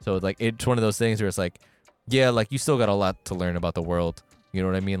 So like it's one of those things where it's like, yeah, like you still got a lot to learn about the world. You know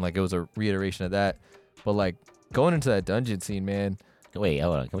what I mean? Like it was a reiteration of that. But like going into that dungeon scene, man, Wait,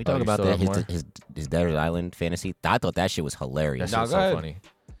 hold on. Can we Oh, talk you about still that? have more? His Desert Island fantasy. I thought that shit was hilarious, that shit was go so ahead. funny.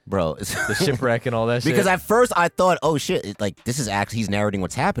 bro. The shipwreck and all that shit. Because at first I thought, oh shit, like this is actually he's narrating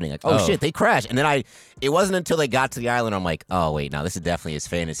what's happening. Like, oh shit, they crashed. And then it wasn't until they got to the island I'm like, oh wait, now this is definitely his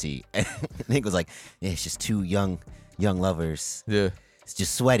fantasy. And Nick was like, yeah, it's just two young lovers. yeah. It's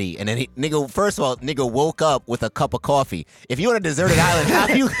just sweaty. And then first of all, nigga woke up with a cup of coffee. If you on a deserted island,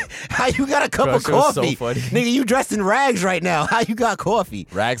 how you got a cup Bro, of that shit was so coffee? funny. Nigga, you dressed in rags right now. How you got coffee?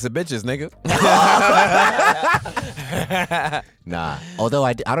 Rags of bitches, nigga. Nah. Although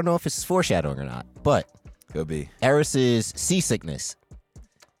I don't know if it's foreshadowing or not, but Could be. Eris's seasickness.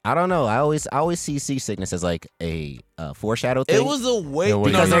 I don't know. I always see seasickness as like a foreshadow thing. It was a way No,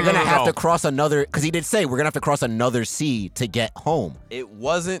 because no, they're gonna have to cross another. Because he did say we're gonna have to cross another sea to get home. It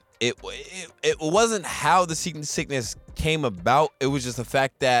wasn't. It wasn't how the sickness came about. It was just the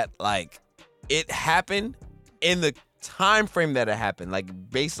fact that like it happened in the time frame that it happened, like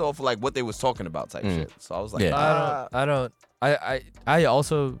based off of, like what they was talking about type shit. So I was like, Yeah. I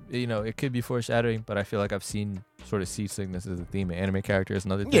also, you know, it could be foreshadowing, but I feel like I've seen sort of seasickness as a theme in anime characters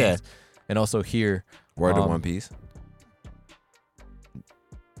and other things. Yeah. And also here, word of Um, One Piece.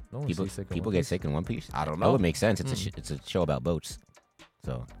 no one's seasick in People One get Piece. sick in One Piece. I don't That know. would make sense. It's a show about boats.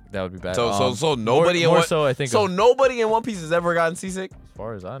 So That would be bad. So nobody in more One- so I think So of- nobody in One Piece has ever gotten seasick. as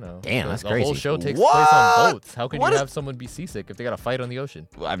far as I know. Damn, that's the whole crazy. show takes What? place on boats. How could What you is- have someone be seasick if they got to fight on the ocean?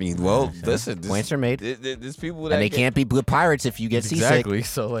 I mean, well, listen, points are made, There's people that and they can't be good pirates if you get seasick. Exactly.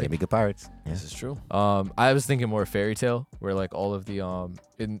 So like, Can't be good pirates. Yeah. This is true. I was thinking more Fairy Tale, where like all of the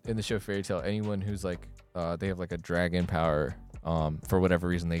in the show Fairy Tale, anyone who's like they have like a dragon power, for whatever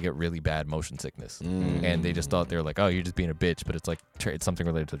reason they get really bad motion sickness, and they just thought they were like, oh, you're just being a bitch, but it's like it's something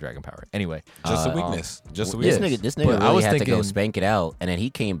related to dragon power. Anyway, Just a weakness. Just a This weakness. nigga But I really was had to go thinking- spank it out, and then he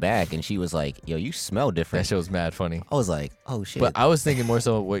came back, and she was like, "Yo, you smell that different." show was mad funny. I was like, "Oh shit!" But I was thinking more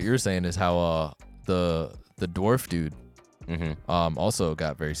so what you're saying is how the dwarf dude also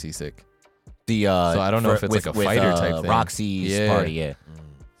got very seasick. the So I don't know if it's like a fighter type thing. Roxy's Yeah. party, yeah.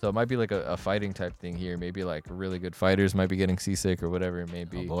 So it might be like a fighting type thing here. Maybe like really good fighters might be getting seasick or whatever it may Oh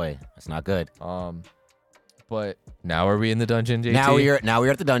be. boy, that's not good. But now are we in the dungeon, JT? Now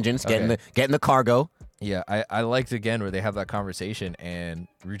we're at the dungeons, getting Okay. the cargo. Yeah, I liked again where they have that conversation and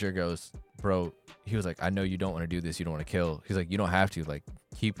Ruger goes, bro, he was like, I know you don't want to do this, you don't want to kill. He's like, you don't have to, like,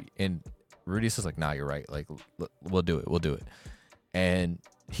 keep in. Rudy says like, nah, you're right. Like, we'll do it. And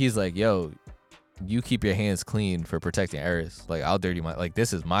he's like, yo, you keep your hands clean for protecting Eris. Like, I'll dirty my, like,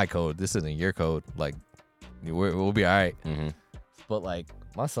 this is my code. This isn't your code. Like, we'll be all right. But like,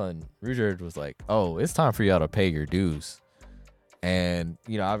 my son Ruger was like, oh, it's time for y'all to pay your dues. And,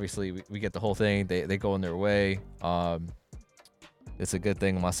 you know, obviously we get the whole thing. They go in their way. It's a good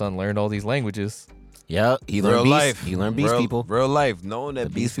thing my son learned all these languages. Yeah, he Real learned beast. life. He learned beast people Real life. Knowing that The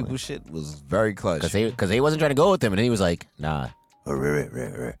beast beast people shit was very clutch. because they wasn't trying to go with him, and then he was like, "Nah,"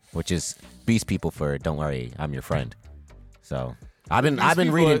 which is beast people for "Don't worry, I'm your friend." So I've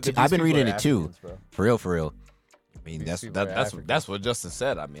been reading it too, for real. I mean, Beast people are African. that's what Justin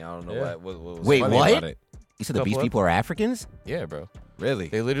said. I mean, I don't know Yeah. what was Wait, funny what? about it. You said the Couple beast of- people are Africans? Yeah, bro. Really?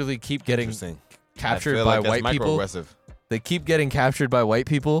 They literally keep getting Interesting. captured I feel by like that's white people. microaggressive. They keep getting captured by white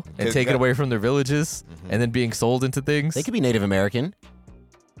people and Good taken God. away from their villages and then being sold into things. They could be Native American.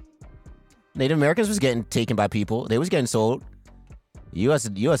 Native Americans was getting taken by people. They was getting sold. U.S.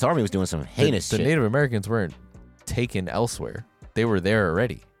 Army was doing some heinous the shit. Native Americans weren't taken elsewhere. They were there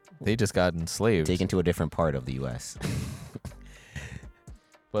already. They just got enslaved. Taken to a different part of the U.S.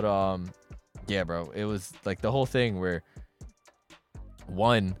 But yeah, bro, it was like the whole thing where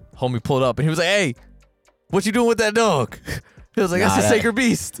one homie pulled up and he was like, "Hey, what you doing with that dog?" He was like, Nah, "That's a that- sacred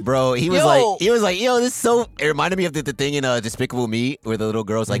beast." Bro, he was Yo! like, yo, this is so. It reminded me of the thing in Despicable Me where the little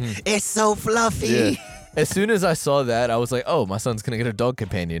girl's like, it's so fluffy. Yeah. As soon as I saw that, I was like, "Oh, my son's gonna get a dog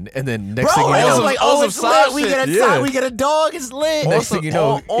companion." And then next thing Bro, you I know, was like, awesome it's side lit. We shit. get a Yeah. we get a dog. It's lit. next thing you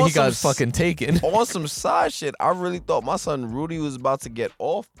know, Awesome he got s- fucking taken. On some side shit, I really thought my son Rudy was about to get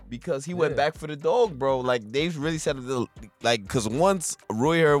off because he went back for the dog, bro. Like they really said, like, because once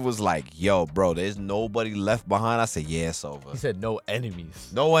Royer was like, "Yo, bro, there's nobody left behind," I said, "Yeah, it's over. He said, "No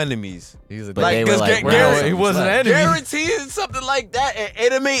enemies." No enemies." He was But they were 'cause like, Well, Garrett- he wasn't an enemy. Guaranteeing something like that and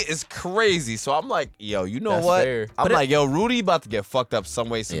anime is crazy. So I'm like, yo, you know That's what? fair. I'm But like, yo, Rudy about to get fucked up some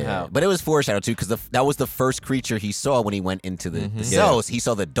way, somehow. Yeah, but it was foreshadowed too because that was the first creature he saw when he went into the Mm-hmm. cells. He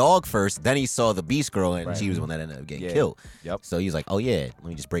saw the dog first, then he saw the beast girl, and she was the one that ended up getting Yeah. killed. Yep. So he's like, "Oh yeah, let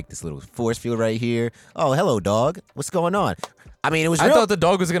me just break this little force field right here. Oh, hello, dog. What's going on?" I mean, it was. I real- thought the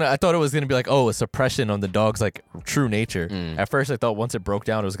dog was gonna. I thought it was gonna be like, oh, a suppression on the dog's like true nature. Mm. At first, I thought once it broke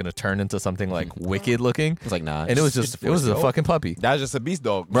down, it was gonna turn into something like wicked looking. It was like, nah, And it was it's just, it was a fucking puppy. That's just a beast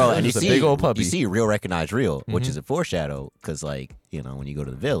dog. bro. Yeah, And you just a see, big old puppy. you see, real recognize real, which is a foreshadow because, like, you know, when you go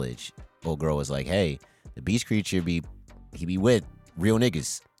to the village, old girl was like, "Hey, the beast creature he be with real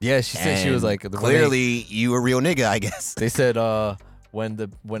niggas." Yeah, she said she was And like when clearly you a real nigga, I guess. They said when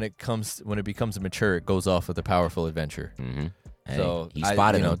it becomes mature, it goes off with a powerful adventure. Mm-hmm. Hey, So he I-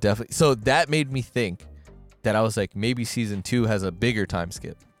 spotted you know, him. definitely. So that made me think that I was like, maybe season 2 has a bigger time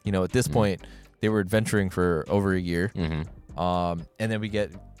skip. You know, at this point, they were adventuring for over a year. Mm-hmm. And then we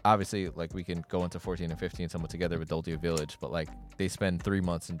get, obviously, like, we can go into 14 and 15 somewhat together with Doldia Village, but like they spend 3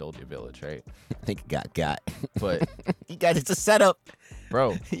 months in Doldia Village, right? I think he got. But He got it's a setup.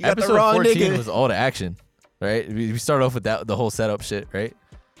 bro, You got the episode wrong 14 nigga. was all the action, right? We start off with the whole setup shit, right?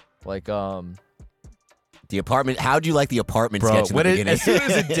 Like, The apartment. How'd you like the apartment bro, sketch in the when it, beginning? as soon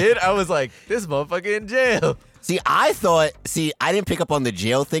as it did, I was like, this motherfucker in jail. I didn't pick up on the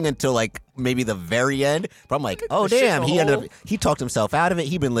jail thing until like maybe the very end. But I'm like, oh the shit damn, in the he ended up hole. he talked himself out of it.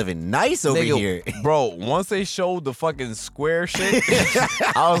 He been living nice over Nigga, here. bro, once they showed the fucking square shit,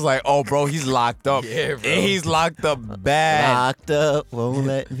 I was like, oh, bro, he's locked up. Yeah, bro. And he's locked up bad Locked up, won't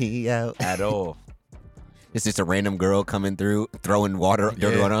let me out. at all. It's just a random girl coming through, throwing water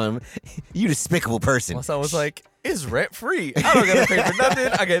dirt Yeah. on him. You despicable person. My son was like, it's rent free. I don't gotta pay for nothing.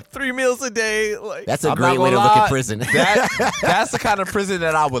 I get 3 meals a day. Like, That's a I'm great not way to gonna look lie, at prison. That's the kind of prison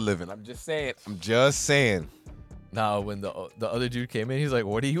that I would live in. I'm just saying. nah, when the other dude came in, he's like,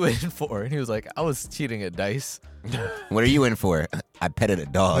 what are you in for? And he was like, I was cheating at dice. What are you in for? I petted a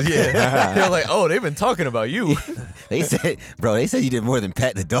dog. Yeah. They're like, oh, they've been talking about you. They said you did more than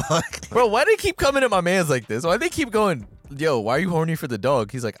pet the dog. Bro, why do they keep coming at my mans like this? Why they keep going, yo, why are you horny for the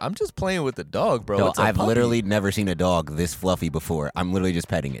dog? He's like, I'm just playing with the dog, bro. No, It's a I've puppy." literally never seen a dog this fluffy before. I'm literally just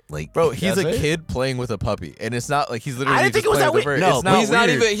petting it. Like, Bro, he's That's a it? kid playing with a puppy, and it's not like he's literally. I didn't think just it was playing that with weird. the No, bird. but It's not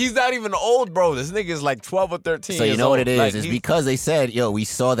weird. He's not even old, bro. This nigga is like 12 or 13. so you years know what old. it is? Like, It's he- because they said, yo, we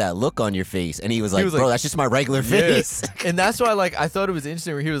saw that look on your face. And he was like, was bro, like- that's just my regular Yeah. face. And that's why, like, I thought it was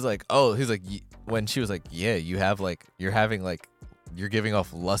interesting where he was like, oh, he's like, when she was like, yeah, you have like, you're having like, you're giving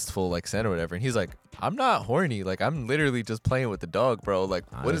off lustful like scent or whatever, and he's like, I'm not horny, like I'm literally just playing with the dog, bro. Like,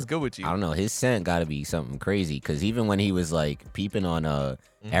 what is good with you? I don't know. His scent got to be something crazy. Because even when he was like peeping on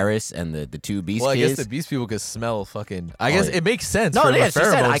Eris and the two beast Well, I kids. guess the beast people could smell fucking. I guess yeah. it makes sense. no, from yeah, a she said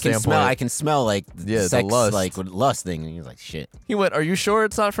pheromone I can standpoint. smell. I can smell like Yeah, the sex, lust. like with lust thing. And he was like, shit. He went, are you sure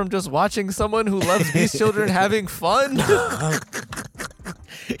it's not from just watching someone who loves beast children having fun?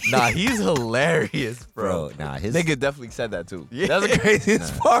 Nah, he's hilarious, bro. Bro, nah, his Nigga definitely said that too. Yeah. That's the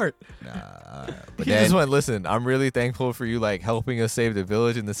craziest part. But He then, just went, listen, I'm really thankful for you like helping us save the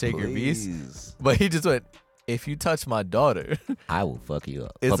village and the sacred beast. Please. But he just went, if you touch my daughter, I will fuck you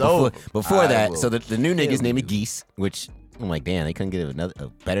up. It's but before, over. before I that, will so the new nigga's kill name is you. Geese, which I'm like, damn, they couldn't get a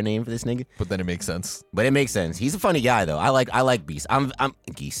better name for this nigga. but then it makes sense. But it makes sense. He's a funny guy though. I like Beast. I'm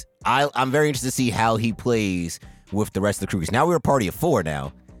Geese. I'm very interested to see how he plays with the rest of the crew. 'Cause now we're a party of 4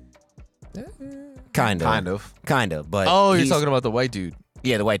 now. Kind of. But Oh, you're he's- talking about the white dude.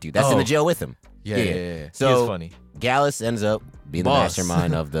 yeah, the white dude that's in Oh. the jail with him. Yeah. So he is funny. Gallus ends up being the Boss.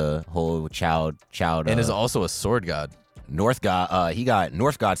 mastermind of the whole child And is also a sword god. North God. He got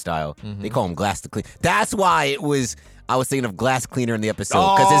North God style. Mm-hmm. They call him Glass the Clean. That's why it was. I was thinking of Glass Cleaner in the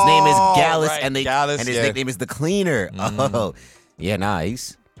episode because his name is Gallus, right, and Gallus, and his yeah. nickname is the Cleaner. Oh, yeah,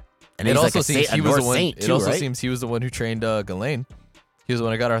 nice. And It he's also like seems a he was the Norse one. saint It too, also right? seems he was the one who trained Ghislaine. He was the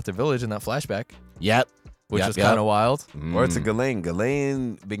one who got Arthur Village in that flashback, Yep. which Yep, was yep. kind of wild. Word to Ghislaine.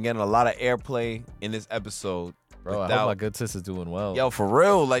 Ghislaine been getting a lot of airplay in this episode. Bro, I without- hope my good sis is doing well. Yo, for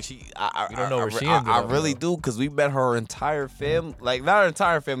real, like we don't know where she I, ended up, really though. do, because we met her entire family, like not her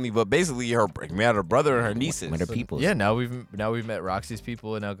entire family, but basically we met her brother and her nieces. With her people. Yeah, now we've met Roxy's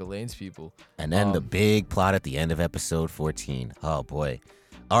people and now Ghislaine's people. And then the big plot at the end of episode 14. Oh boy.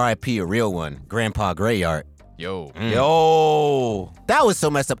 R.I.P. a real one. Grandpa Greyart. Yo, Yo, That was so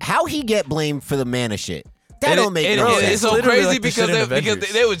messed up. How he get blamed for the mana shit? That don't make no sense. It's so literally crazy like the because shit in they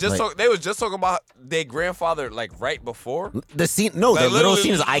Avengers. they was just talking about their grandfather like right before. The scene, no, Like, the little literally-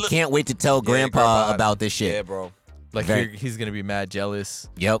 scene is I can't wait to tell Grandpa about this shit. Yeah, bro. like Very- he's gonna be mad jealous.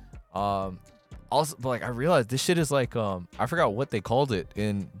 Yep. Also, but like I realized this shit is like I forgot what they called it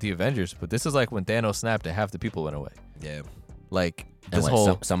in the Avengers, but this is like when Thanos snapped and half the people went away. Yeah. Like And this what,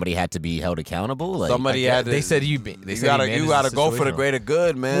 whole somebody had to be held accountable. Like, Somebody had to. they said you gotta go for the greater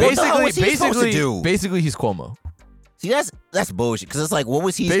good, man. What the hell was he supposed to basically do? basically he's Cuomo. See, that's bullshit. Because it's like, what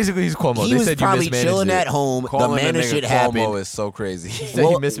was he? Basically he's Cuomo. He They was said you probably mismanaged chilling it. at home. Calling the a mana nigga shit Cuomo happened. is so crazy. Said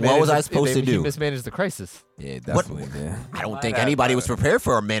What- he mismanaged what was I the- supposed to He do? mismanaged the crisis. Yeah, definitely. Yeah. I don't think anybody was prepared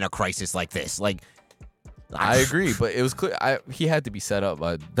for a mana crisis like this. Like, I agree, but it was clear he had to be set up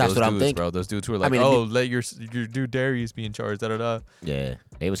by That's those what I'm dudes, thinking. bro. Those dudes who were like, mean, let your dude Darius be in charge, da da da. Yeah,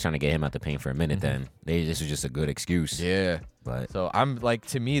 they was trying to get him out the paint for a minute. Then this was just a good excuse. Yeah. But So I'm like,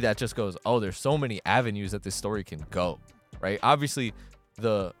 to me, that just goes, oh, there's so many avenues that this story can go, right? Obviously,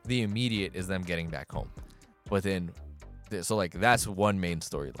 the immediate is them getting back home, but then, so like that's one main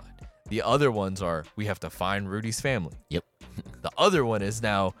storyline. The other ones are we have to find Rudy's family. Yep. The other one is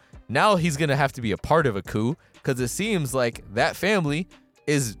now he's gonna have to be a part of a coup because it seems like that family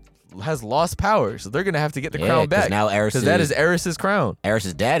has lost power, so they're gonna have to get the crown 'cause back. now Aerys because that is Aerys's crown.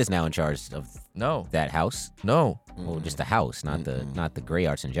 Aerys's dad is now in charge of No, that house. no. Well, just the house, not the Grey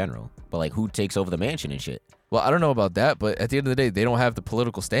Arts in general. But like, who takes over the mansion and shit? Well, I don't know about that, but at the end of the day, they don't have the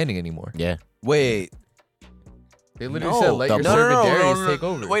political standing anymore. Yeah. Wait. They literally said, let the- your No, servant Darius take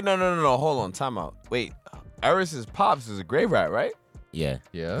over. Wait, no. Hold on. Time out. Wait. Aerys's pops is a grave rat, right? Yeah.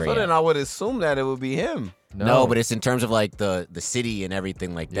 Yeah. Grey So then Art. I would assume that it would be him. No, but it's in terms of like the city and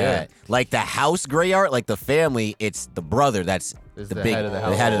everything like Yeah. that. Like the house Grey Art, like the family, it's the brother that's Is the the big head of the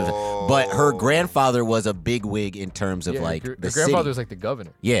head house. of the. But her grandfather was a big wig in terms of Yeah, like your the grandfather city. was like the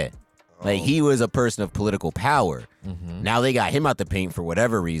governor. Yeah. Like he was a person of political power. Mm-hmm. Now they got him out the paint for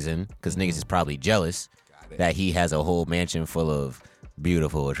whatever reason, because niggas is probably jealous that he has a whole mansion full of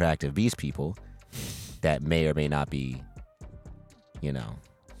beautiful, attractive beast people that may or may not be, you know.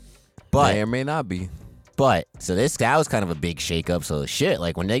 But May or may not be. so that was kind of a big shakeup. So shit,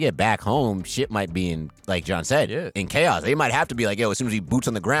 like when they get back home, shit might be in, like John said, Yeah. in chaos. They might have to be like, yo, as soon as we boots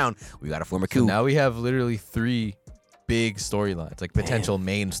on the ground, we gotta form a coup. Now we have literally 3 big storylines, like potential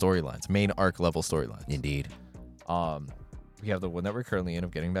main storylines, main arc level storylines. Indeed. We have the one that we're currently in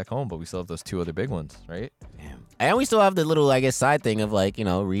of getting back home, but we still have those 2 other big ones, right? And we still have the little, I guess, side thing of like, you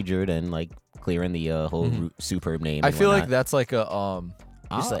know, Regerd and like clearing the whole superb name. I and feel like whatnot. that's like a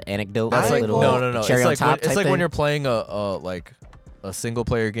Just an anecdote. that's like little no. Cherry It's on like top it's type like when thing. you're playing a single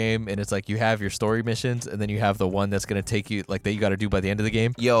player game and it's like you have your story missions and then you have the one that's gonna take you like that you got to do by the end of the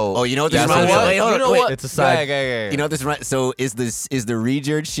game. Yo. Oh, you know what this That's reminds me what of? it Wait, is. hold on, You know wait. what? It's a side. Yeah. You know what this reminds? So is the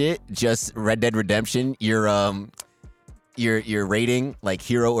Regerd shit just Red Dead Redemption? Your rating like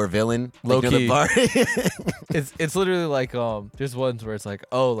hero or villain? Like, Low you know, key. the bar? It's literally like there's ones where it's like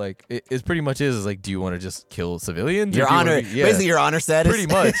like it pretty much is like do you want to just kill civilians? or your do you wanna honor, be- yeah, basically your honor status.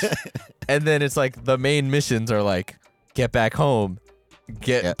 pretty much. And then it's like the main missions are like get back home,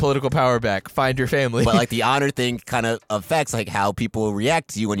 get Yeah. political power back, find your family. But like the honor thing kind of affects like how people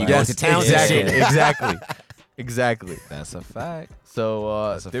react to you when you yes, go to town. exactly, And shit. exactly. That's a fact.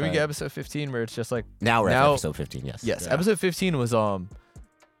 So That's a then we fact. get episode 15 where it's just like Now we're at Now- episode 15. Yes. yes, Yeah. episode 15 was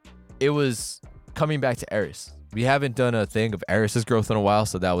it was coming back to Aerys. We haven't done a thing of Aerys's growth in a while,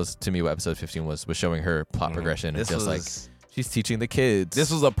 so that was to me what episode 15 was showing her plot progression and just like she's teaching the kids.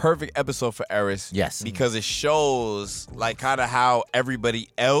 This was a perfect episode for Aerys. Yes. Because it shows like kind of how everybody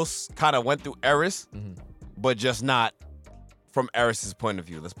else kind of went through Aerys, but just not from Aerys's point of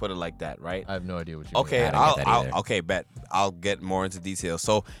view. Let's put it like that, right? I have no idea what you Okay, I didn't get that either. okay, bet. I'll get more into detail.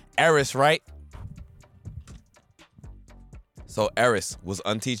 So Aerys, right? So Aerys was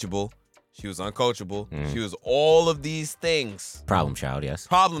unteachable. She was uncoachable. She was all of these things. Problem child. Yes.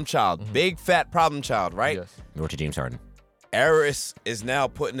 Problem child. Big fat problem child, right? Yes. Or to James Harden. Aerys is now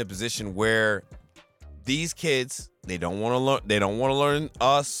put in a position where these kids, they don't want to learn. They don't want to learn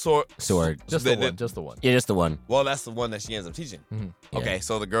sword. Just the one. Just the one. Yeah, just the one. Well, that's the one that she ends up teaching. Mm-hmm. Okay,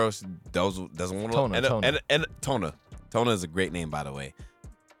 so the girl doesn't want to Tona. and Tona. Tona is a great name, by the way.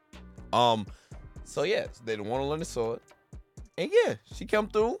 So yeah, they don't want to learn the sword, and yeah, she come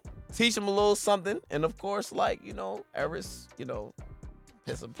through, teach them a little something, and of course, like Eris,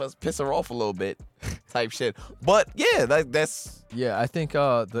 piss her off a little bit, type shit. But yeah, that's Yeah, I think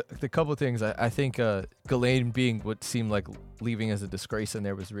the couple of things. I think Ghislaine being what seemed like leaving as a disgrace in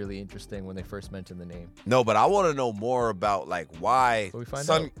there was really interesting when they first mentioned the name. no. But I want to know more about like why But we find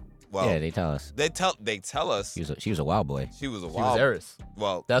Sun. out. Well, Yeah, they tell us. they tell us She was a wild boy. she was a She wild. was Eris.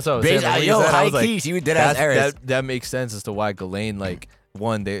 Well, That's what I was saying. When you said it, I was like, she did as Eris. that makes sense as to why Ghislaine, like,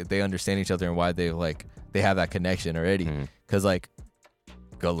 one, they understand each other and why they have that connection already. Because like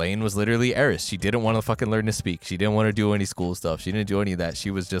Ghislaine was literally Eris. She didn't want to fucking learn to speak. She didn't want to do any school stuff. She didn't do any of that. She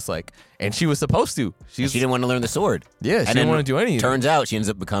was just like, and she was supposed to. She didn't want to learn the sword. Yeah, she didn't want to do any of it. Turns out she ends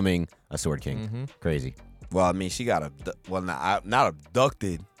up becoming a sword king. Crazy. well, I mean, she got not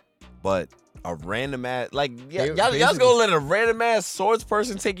abducted, but a random ass y'all basically- gonna let a random ass swords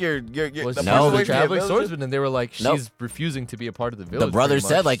person take your Was the she No, person was away a from your traveling village? swordsman, and they were like, she's Nope. refusing to be a part of the village. The brother pretty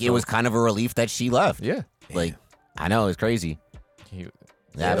said much, like it so- was kind of a relief that she left. Yeah. Like I know it's crazy. He-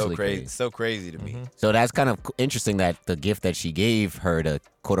 Absolutely So crazy, crazy. so crazy to me. So that's kind of interesting that the gift that she gave her to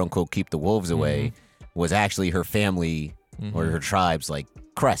quote unquote keep the wolves away was actually her family or her tribe's like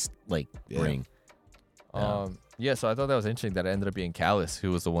crest, like ring. Yeah, so I thought that was interesting that it ended up being Callus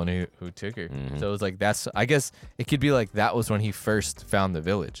who was the one who took her. So it was like I guess it could be like that was when he first found the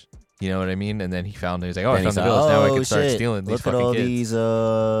village. You know what I mean? And then he was like, oh, I And found he's the like, village. Now I "Oh, can start shit. stealing these Look at fucking all kids. these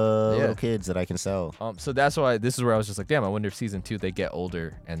little kids that I can sell. So that's why this is where I was just like, damn, I wonder if season 2 they get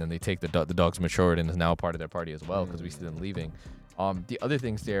older and then they take the dogs matured and is now a part of their party as well because we see them leaving. The other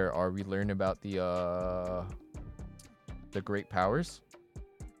things there are we learn about the great powers.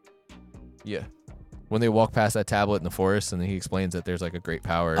 Yeah. When they walk past that tablet in the forest and then he explains that there's like a great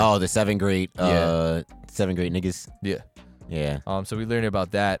power. Oh, the seven great niggas. Yeah. Yeah. So we learn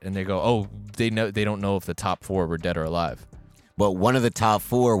about that and they go, oh, they don't know if the top 4 were dead or alive. But one of the top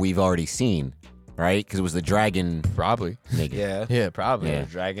 4 we've already seen, right? Because it was the dragon Probably. nigga. Yeah, probably. Yeah.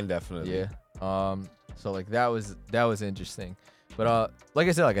 Dragon definitely. Yeah. So like that was interesting. But like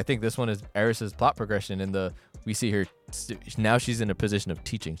I said, like I think this one is Eris's plot progression and we see her now she's in a position of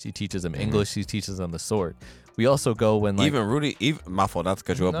teaching. She teaches them English, she teaches them the sword. We also go when like Even Rudy, my fault not to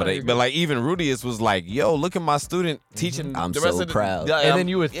cut you up, No, but you're good. like even Rudius was like, "Yo, look at my student teaching." I'm the rest so of the, proud. Yeah, and then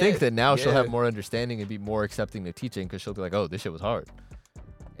you would think that now she'll yeah. have more understanding and be more accepting to teaching because she'll be like, oh, this shit was hard.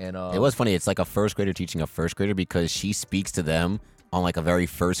 And It was funny. It's like a first grader teaching a first grader because she speaks to them on like a very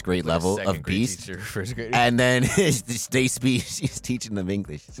first grade level of beast. First grade. And then they speak. She's teaching them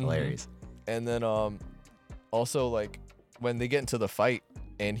English. It's hilarious. And then also like when they get into the fight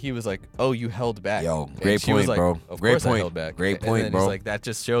and he was like, "Oh, you held back." Yo, And great she was point, like, bro. Of Great course I point. held back. Great And point, then bro. He's like that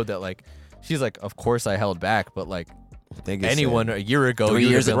just showed that like she's like, "Of course I held back," but like Nigga anyone said- a year ago, 3 you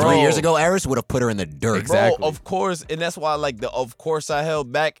would've years been ago, like, 3 years ago, Eris would have put her in the dirt. Exactly. Bro, of course, and that's why I like of course I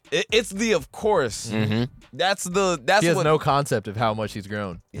held back. It's the of course. Mm-hmm. That's She has what no concept of how much he's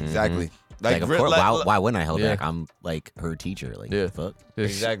grown. exactly. Like, of re- course, like- why wouldn't I hold Yeah. back? I'm like her teacher. Like, Yeah. fuck.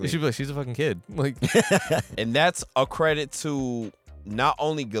 Exactly. She'd be like, she's a fucking kid. Like, And that's a credit to not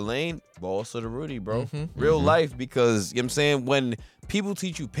only Ghislaine, but also to Rudy, bro. Mhm. Real life, because, you know what I'm saying, when people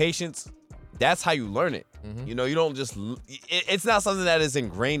teach you patience, that's how you learn it. Mhm. You know, you don't just, it's not something that is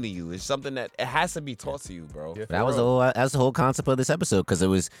ingrained in you. It's something that it has to be taught to you, bro. Yeah. That was the whole concept of this episode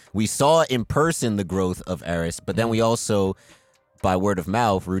because we saw in person the growth of Eris, but then we also, by word of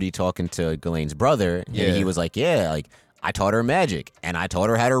mouth, Rudy talking to Ghislaine's brother, Yeah. and he was like, yeah, like I taught her magic and I taught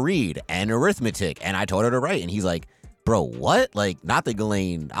her how to read and arithmetic and I taught her to write, and he's like, bro, what? Like, not the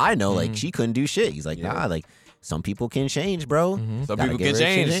Ghislaine I know, like she couldn't do shit. He's like, nah, like some people can change, bro. Some Gotta people give can her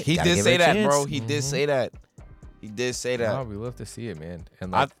a change. chance. He Gotta did give say her a that, chance. bro. He did say that. He did say that. wow, we love to see it, man.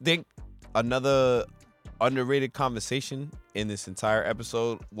 And I like, think another underrated conversation in this entire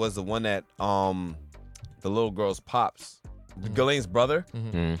episode was the one that the little girl's pops, Ghislaine's brother,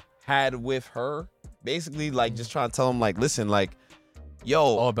 had with her. Basically, like just trying to tell him, like, listen, like, yo,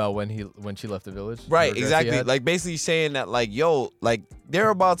 all about when she left the village. the right, regrets he exactly. had. Like basically saying that, like, yo, like they're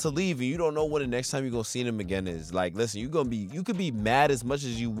about to leave and you don't know when the next time you're gonna see them again is. Like, listen, you could be mad as much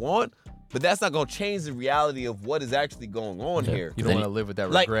as you want, but that's not gonna change the reality of what is actually going on here. you don't want to live with that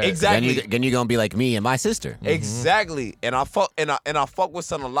Like, regret. exactly. Then you're gonna be like me and my sister. Exactly. And I fuck with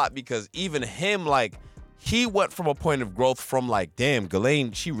Son a lot because even him, like, he went from a point of growth from like, damn,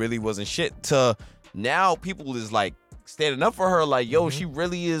 Ghislaine, she really wasn't shit, to now people is like standing up for her, like, yo, she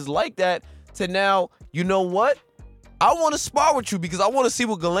really is like that. to now, you know what? I want to spar with you because I want to see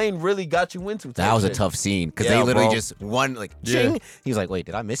what Ghislaine really got you into. That was a shit. tough scene because Yeah, they literally bro. just one like Yeah. ching. He was like, "Wait,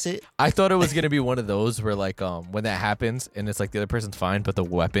 did I miss it?" I thought it was gonna be one of those where like when that happens and it's like the other person's fine, but the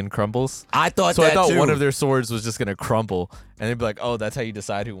weapon crumbles. I thought So that I thought too. one of their swords was just gonna crumble, and they'd be like, "Oh, that's how you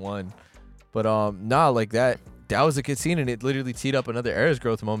decide who won." But nah, like that was a good scene, and it literally teed up another Aerith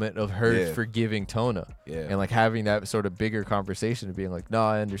growth moment of her Yeah. forgiving Tona, Yeah. and like having that sort of bigger conversation of being like, "No,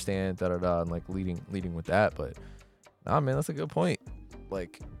 I understand," da da da, and like leading with that. But nah, man, that's a good point.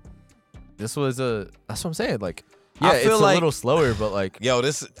 Like this was that's what I'm saying. Like yeah, I it's feel a like- little slower, but like Yo,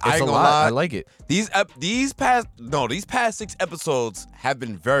 this it's I ain't a gonna lot. lie. I like it. These past 6 episodes have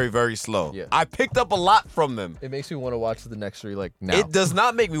been very, very slow. Yeah. I picked up a lot from them. It makes me want to watch the next 3 like now. It does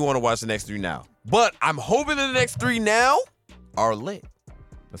not make me want to watch the next 3 now. But I'm hoping the next 3 now are lit.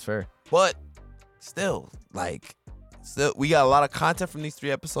 That's fair. But still, we got a lot of content from these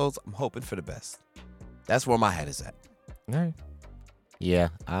 3 episodes. I'm hoping for the best. That's where my head is at. All right. Yeah,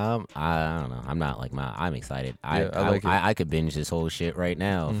 I don't know. I'm not like I'm excited. Yeah, I like it. I could binge this whole shit right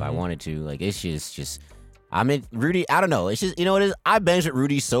now if I Mhm. wanted to. Like it's just I'm in Rudy. I don't know. It's just, you know what it is. I binged with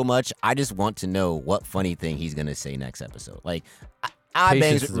Rudy so much. I just want to know what funny thing he's gonna say next episode. Like I banged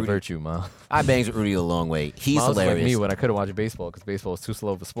Patience with is a Rudy. virtue, ma. I banged with Rudy a long way. He's Miles is like hilarious. me when I couldn't watch baseball because baseball is too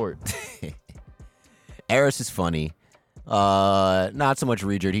slow of a sport. Eris is funny. Not so much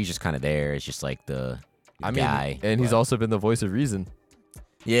Regard. He's just kind of there. It's just like the guy. and he's but- also been the voice of reason.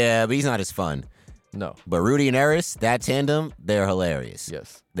 yeah, but he's not as fun. No. But Rudy and Eris, that tandem, they're hilarious.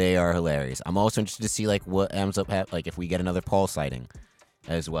 Yes. They are hilarious. I'm also interested to see like what ends up like if we get another Paul sighting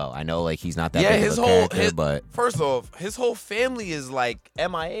as well. I know like he's not that big of a character, but First off, his whole family is like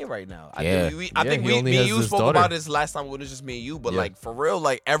MIA right now. I Yeah. think Yeah, me he only and has you his spoke daughter. about this last time when it was just me and you, but Yeah. like for real,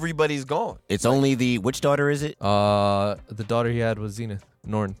 like everybody's gone. it's only which daughter is it? The daughter he had was Zenith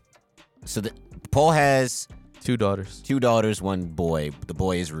Norn. So Paul has 2 daughters. 2 daughters, 1 boy. The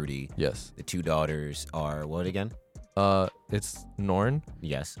boy is Rudy. Yes. The 2 daughters are what again? It's Norn,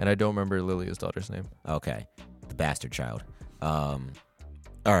 Yes. and I don't remember Lilia's daughter's name. Okay. The bastard child. All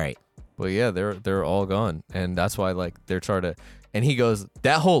right. But yeah, they're all gone, and that's why like they're trying to. And he goes,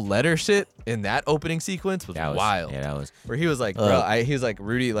 that whole letter shit in that opening sequence was, That was wild. Yeah, that was. Where he was like, bro, he was like,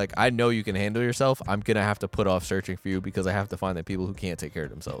 Rudy, like I know you can handle yourself. I'm gonna have to put off searching for you because I have to find the people who can't take care of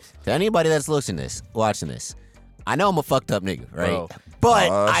themselves. To anybody that's watching this, I know I'm a fucked up nigga, right? Bro. But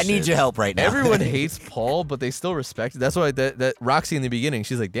Oh, I need shit. your help right now. Everyone hates Paul, but they still respect it. That's why that Roxy in the beginning,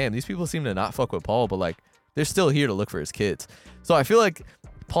 she's like, damn, these people seem to not fuck with Paul, but like they're still here to look for his kids. So I feel like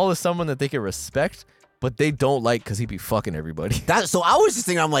Paul is someone that they can respect, but they don't like because he be fucking everybody. So I was just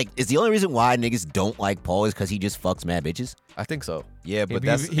thinking, I'm like, is the only reason why niggas don't like Paul is because he just fucks mad bitches? I think so. Yeah, but He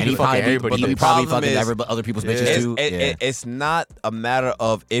that's be And he fucking probably, everybody. he But be the probably problem fucking is- other people's Yeah. bitches too. it's not a matter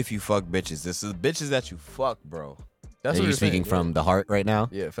of if you fuck bitches. This is bitches that you fuck, bro. That's Are what you you're speaking saying, from the heart right now?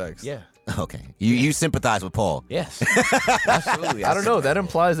 Yeah, facts. Yeah. Okay. You sympathize with Paul. Yes. Absolutely. I don't know. That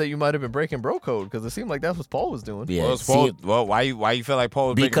implies that you might have been breaking bro code because it seemed like that's what Paul was doing. Yeah. Well, see, why you feel like Paul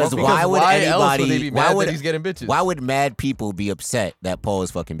was because breaking why broke? would else would they anybody? be Why mad would that he's getting bitches? Why would mad people be upset that Paul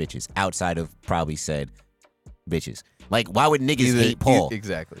is fucking bitches outside of probably said bitches? Like, why would niggas hate Paul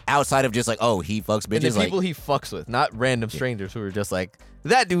Exactly. outside of just like, oh, he fucks And the bitches? Like, people he fucks with, not random strangers who are just like,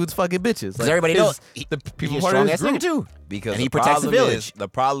 that dude's fucking bitches. Like, everybody knows the people he's a part of strong his ass nigga group. too. Because And he the protects the problem village. Is, the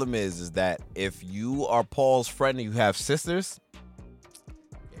problem is that if you are Paul's friend and you have sisters,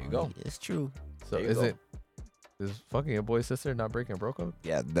 there you go. It's true. So There you is go. is fucking your boy's sister not breaking bro code?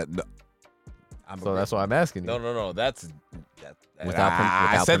 Yeah, no, So that's why I'm asking you. No. That's Without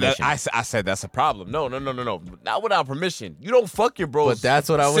I said permission. that. I said that's a problem. No. Not without permission. You don't fuck your bros. But that's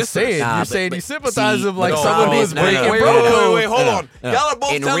what I was sisters. saying. Nah, You're but- saying but you sympathize see, with like the someone problem who is- is no, no, breaking no, bro no, no, code. Wait, hold on. no. Y'all are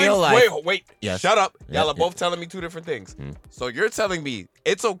both In telling real me. life- Wait. Yes. Shut up. Yeah, Y'all are yeah. both telling me 2 different things. So you're telling me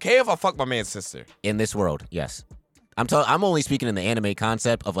it's okay if I fuck my man's sister. In this world, yes. I'm only speaking in the anime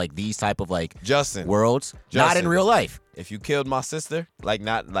concept of like these type of like Justin, worlds, not in Justin. real life. if you killed my sister, like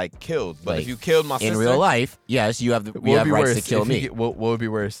not like killed, but Like, if you killed my sister In real life, yes, you have What we would have be rights worse to kill if he me. ga- what would be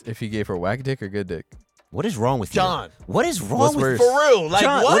worse if he gave her whack dick or good dick? What is wrong with John. you? What is wrong What's with worse? for real, like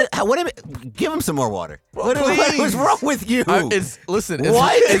John, what? give him some more water. Bro, What please. is wrong with you? Listen. It's,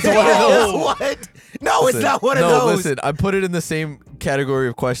 what? It's one of those. What? No, Listen, it's not one of no, those. listen, I put it in the same category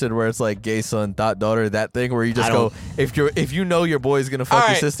of question where it's like gay son, daughter, that thing where you just I go, don't- if you know your boy's gonna fuck All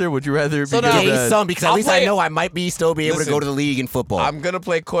your right. sister, would you rather So be now- good or Gay bad? son, because at I'll least play I it. know I might still be able to Listen, go to the league in football. I'm gonna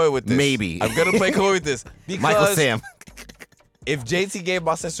play coy with this. Maybe. I'm gonna play coy with this because Michael Sam. if JT gave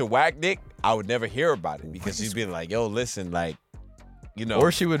my sister whack dick, I would never hear about it because she'd be like, "Yo, listen, like, you know."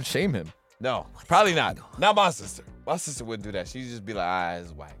 Or she would shame him. No, probably not. Not my sister. My sister wouldn't do that. She'd just be like,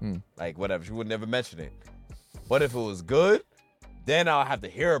 it's white. Like, whatever. She would never mention it. But if it was good, then I'll have to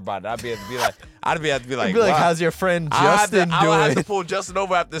hear about it. I'd be able to be like, You'd be like, wow. how's your friend Justin I would have to doing? pull Justin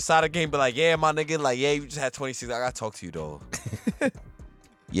over after the side of the game, be like, yeah, my nigga, like, yeah, you just had 26. I gotta talk to you though.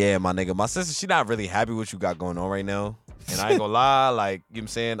 Yeah, my nigga. My sister, she not really happy with what you got going on right now. And I ain't gonna lie, like, you know what I'm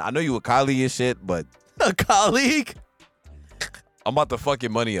saying? I know you a colleague and shit, but A colleague? I'm about to fuck your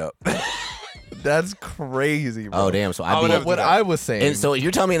money up. That's crazy, bro. Oh damn! So I would I'd never be. do What that. I was saying. And so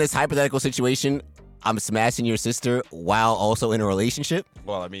you're telling me in this hypothetical situation, I'm smashing your sister while also in a relationship?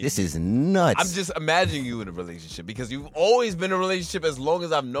 Well, I mean, This is nuts. I'm just imagining you in a relationship because you've always been in a relationship as long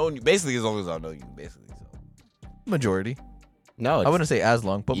as I've known you. Basically, as long as I've known you, basically. So. majority. no. I wouldn't say as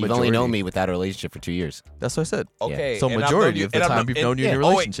long, but You've majority. only known me without a relationship for 2 years. That's what I said. Okay. So and I've majority known you- of the and I've time you've known you in a oh, wait.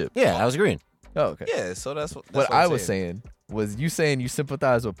 relationship. Yeah, I was agreeing. Oh, okay. Yeah, so that's what What I'm I was saying was you saying you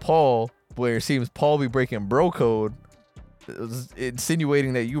sympathize with Paul, where it seems Paul be breaking bro code, it was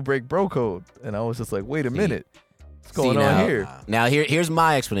insinuating that you break bro code, and I was just like, wait a minute, what's going See, on now, here? Now here's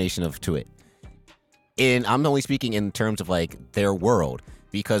my explanation to it. I'm only speaking in terms of like their world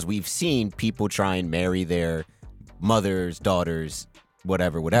because we've seen people try and marry their mothers, daughters,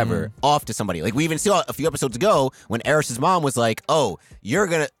 whatever, off to somebody. Like we even saw a few episodes ago when Eris's mom was like, "Oh,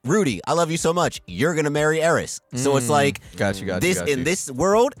 Rudy, I love you so much. You're gonna marry Eris." So it's like, Got you. in this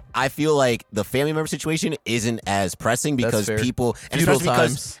world, I feel like the family member situation isn't as pressing because fair. people, and Feudal especially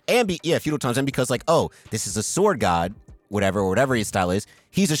times. because feudal times, and because like, oh, this is a sword god, whatever his style is.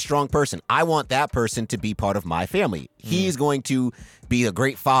 He's a strong person. I want that person to be part of my family. He's going to be a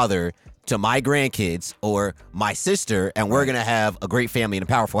great father to my grandkids or my sister, and we're gonna have a great family and a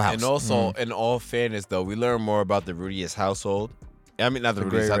powerful house. And also, in all fairness, though, we learn more about the Rudius household. I mean, not the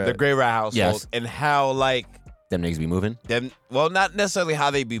Grey Rudius, Rat. the Grey Rat household, Yes. and how like Them niggas be moving. them. Well, not necessarily how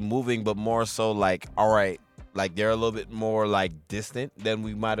they be moving, but more so like, all right, like they're a little bit more like distant than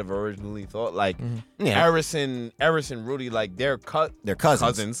we might have originally thought. Like Yeah, Eris and Rudy, like they're they're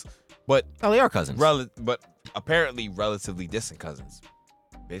cousins. but Oh, they are cousins. but apparently relatively distant cousins,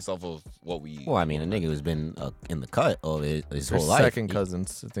 based off of what we. Well, I mean, a nigga who's been in the cut all his They're whole life. second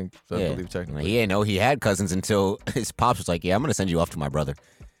cousins, I think. I believe technically. He didn't know he had cousins until his pops was like, "Yeah, I'm gonna send you off to my brother."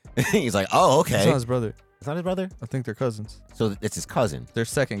 He's like, "Oh, okay." It's not his brother. It's not his brother, I think they're cousins. so it's his cousin. They're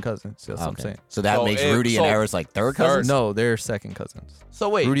second cousins. That's what I'm saying. So that So makes it- Rudy so- and Eris like third cousins. No, they're second cousins. So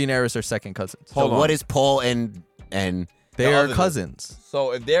wait, Rudy and Eris are second cousins. So hold on. what is Paul and They The are other- cousins.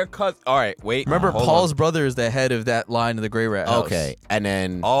 So if they're cousins, all right, wait. Remember, hold Paul's on. brother is the head of that line of the Grey Rat house. okay, and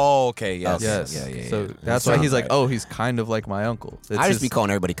then Oh, okay, yes. Okay. Yes. Yeah. So That that's why sounds he's like, right. oh, he's kind of like my uncle. It's I just his- be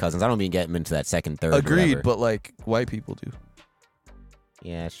calling everybody cousins. I don't mean getting into that second, third. Agreed, whatever. but like white people do.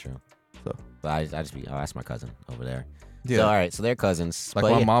 Yeah, that's true. So. But I just be, oh, that's my cousin over there. Yeah. So all right, so they're cousins. Like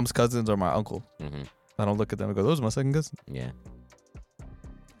but my yeah. mom's cousins or my uncle. Mhm. I don't look at them and go, those are my second cousin. Yeah.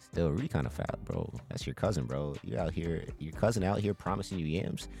 Still really kind of fat, bro. That's your cousin, bro. You out here, your cousin out here promising you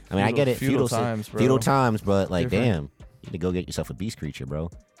yams. I mean, I get it, Feudal feudal times, bro. feudal times, but like, Different. damn, you need to go get yourself a beast creature, bro.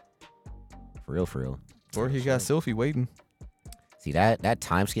 For real. Or he got Sylphie waiting. See that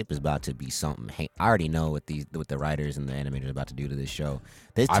time skip is about to be something. I already know what the writers and the animators are about to do to this show.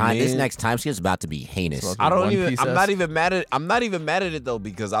 This mean- next time skip is about to be heinous. It's I don't One even. Piece I'm not esque. even mad at. I'm not even mad at it though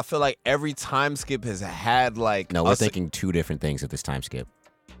because I feel like every time skip has had like. No, we're a si- thinking two different things at this time skip,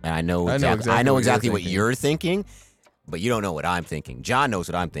 and I know I know exactly exactly what what you're thinking, but you don't know what I'm thinking. John knows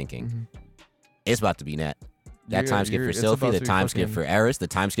what I'm thinking. Mm-hmm. It's about to be that You're- time skip for it's about Sylphie, the to be time skip fucking- for Eris, the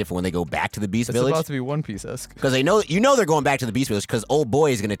time skip for when they go back to the Beast It's Village. about to be One Piece esque. Because they know they're going back to the Beast Village because old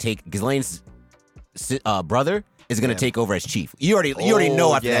boy is gonna take Ghislaine's brother is gonna take over as chief. You already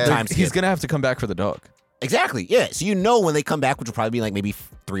know after that yeah. time skip. He's gonna have to come back for the dog. Exactly. Yeah. So you know when they come back, which will probably be like maybe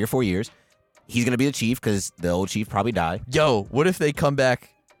 3 or 4 years, he's gonna be the chief because the old chief probably died. Yo, what if they come back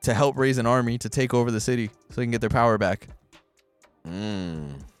to help raise an army to take over the city so they can get their power back?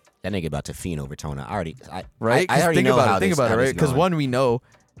 That nigga about to fiend over Tona. Right? I 'Cause already think know about how it. Think this- about how it, this right? is Because going. one, we know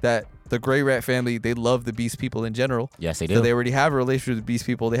that the Grey Rat family, they love the Beast people in general. Yes, they do. So they already have a relationship with the Beast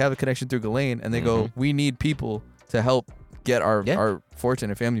people. They have a connection through Ghislaine, and they go, we need people to help get our fortune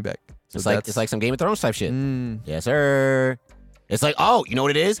and family back. So it's like some Game of Thrones type shit. Mm, Yes, sir. It's like, oh, you know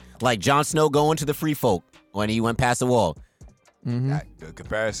what it is? Like Jon Snow going to the free folk when he went past the wall. Good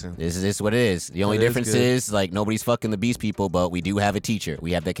comparison. This is what it is. The only That is difference good. is like nobody's fucking the Beast people, but we do have a teacher.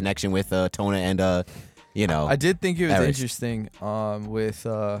 We have that connection with Tona and you know. I did think it was Eris. interesting with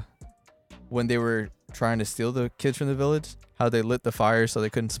when they were trying to steal the kids from the village, how they lit the fire so they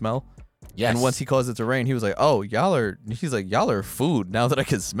couldn't smell. Yes. And once he caused it to rain, he was like, "Oh, y'all are." He's like, "Y'all are food now that I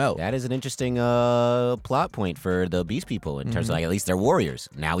can smell." That is an interesting plot point for the Beast People in terms of like at least they're warriors.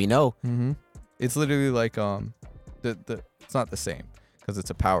 Now we know. Mm-hmm. It's literally like it's not the same because it's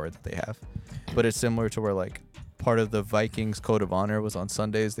a power that they have, but it's similar to where like part of the Vikings code of honor was on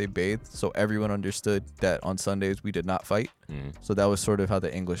Sundays they bathed, so everyone understood that on Sundays we did not fight. So that was sort of how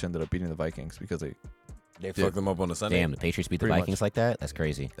the English ended up beating the Vikings because They fucked them up on the Sunday. Damn, the Patriots beat the Pretty Vikings like that? That's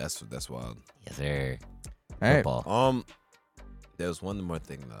crazy. That's wild. Yes, sir. All right. Football. There was one more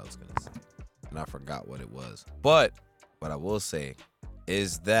thing that I was gonna say, and I forgot what it was. But what I will say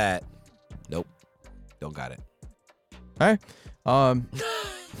is that nope, don't got it. All right.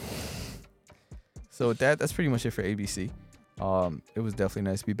 So with that's pretty much it for ABC. It was definitely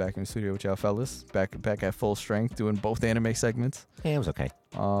nice to be back in the studio with y'all fellas. Back at full strength doing both anime segments. Yeah, it was okay.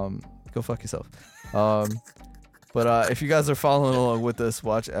 Go fuck yourself. But if you guys are following along with us,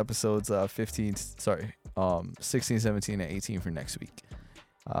 watch episodes 16, 17, and 18 for next week.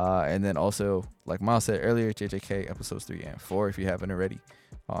 And then also, like Miles said earlier, JJK episodes 3 and 4 if you haven't already,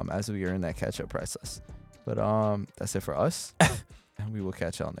 as we are in that catch-up process. But that's it for us, and we will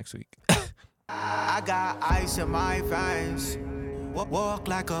catch y'all next week. I got ice in my veins. Walk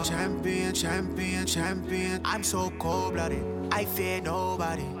like a champion, champion, champion. I'm so cold-blooded, I fear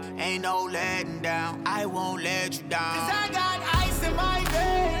nobody. Ain't no letting down, I won't let you down. 'Cause I got ice in my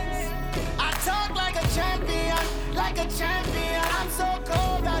veins. I talk like a champion, like a champion.